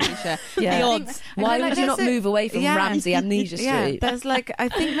from amnesia. Yeah. The I odds. think- Why and would you there's not move away from yeah. Ramsey Amnesia Street? Yeah, there's like, I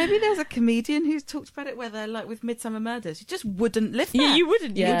think maybe there's a comedian who's talked about it where they're like with Midsummer Murders, you just wouldn't live there. Yeah, you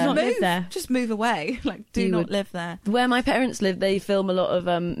wouldn't. Yeah. You would not move, live there. Just move away. Like, do You not would. live there. Where my parents live, they film a lot of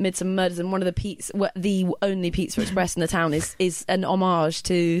Midsummer Murders, and one of the only Pizza Express in the town is an homage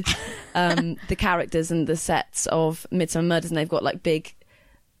to the characters and the sets of Midsummer Murders, and they've got like big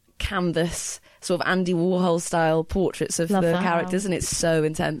canvas, sort of Andy Warhol style portraits of Love the that. characters, and it's so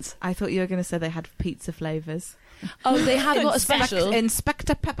intense. I thought you were going to say they had pizza flavours. Oh, they have got a special.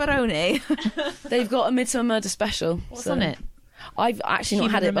 Inspector Pepperoni. They've got a Midsummer Murder special. What's so- on it? I've actually not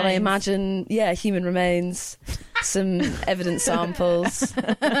Human had it, but I remains. imagine, human remains, some evidence samples.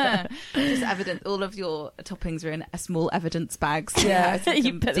 Just evident. All of your toppings are in a small evidence bags. Yeah.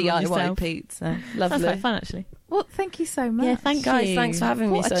 You put them on DIY yourself. pizza. Sounds Lovely. like fun, actually. Well, thank you so much. Yeah, thank Guys, you. thanks for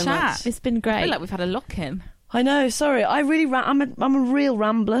having me What a so chat. much. It's been I great. feel like we've had a lock-in. I know, sorry. I'm a real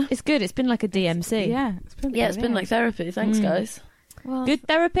rambler. It's good. It's been like a DMC. Yeah, it's been Yeah, it's been like therapy. Thanks, guys. well, Good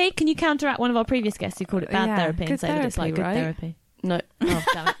therapy. Can you counteract one of our previous guests who called it bad Yeah, therapy and good say that it's like therapy, good right? therapy? No, Oh,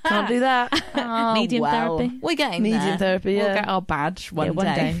 damn it. can't do that. Oh, Medium well. therapy? We're getting Medium there. therapy, We'll yeah. get our badge one Yeah, one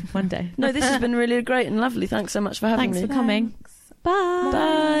day. day. One day. No, this has been really great and lovely. Thanks so much for having Thanks me. for coming. Thanks. Bye.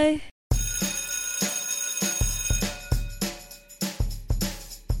 Bye.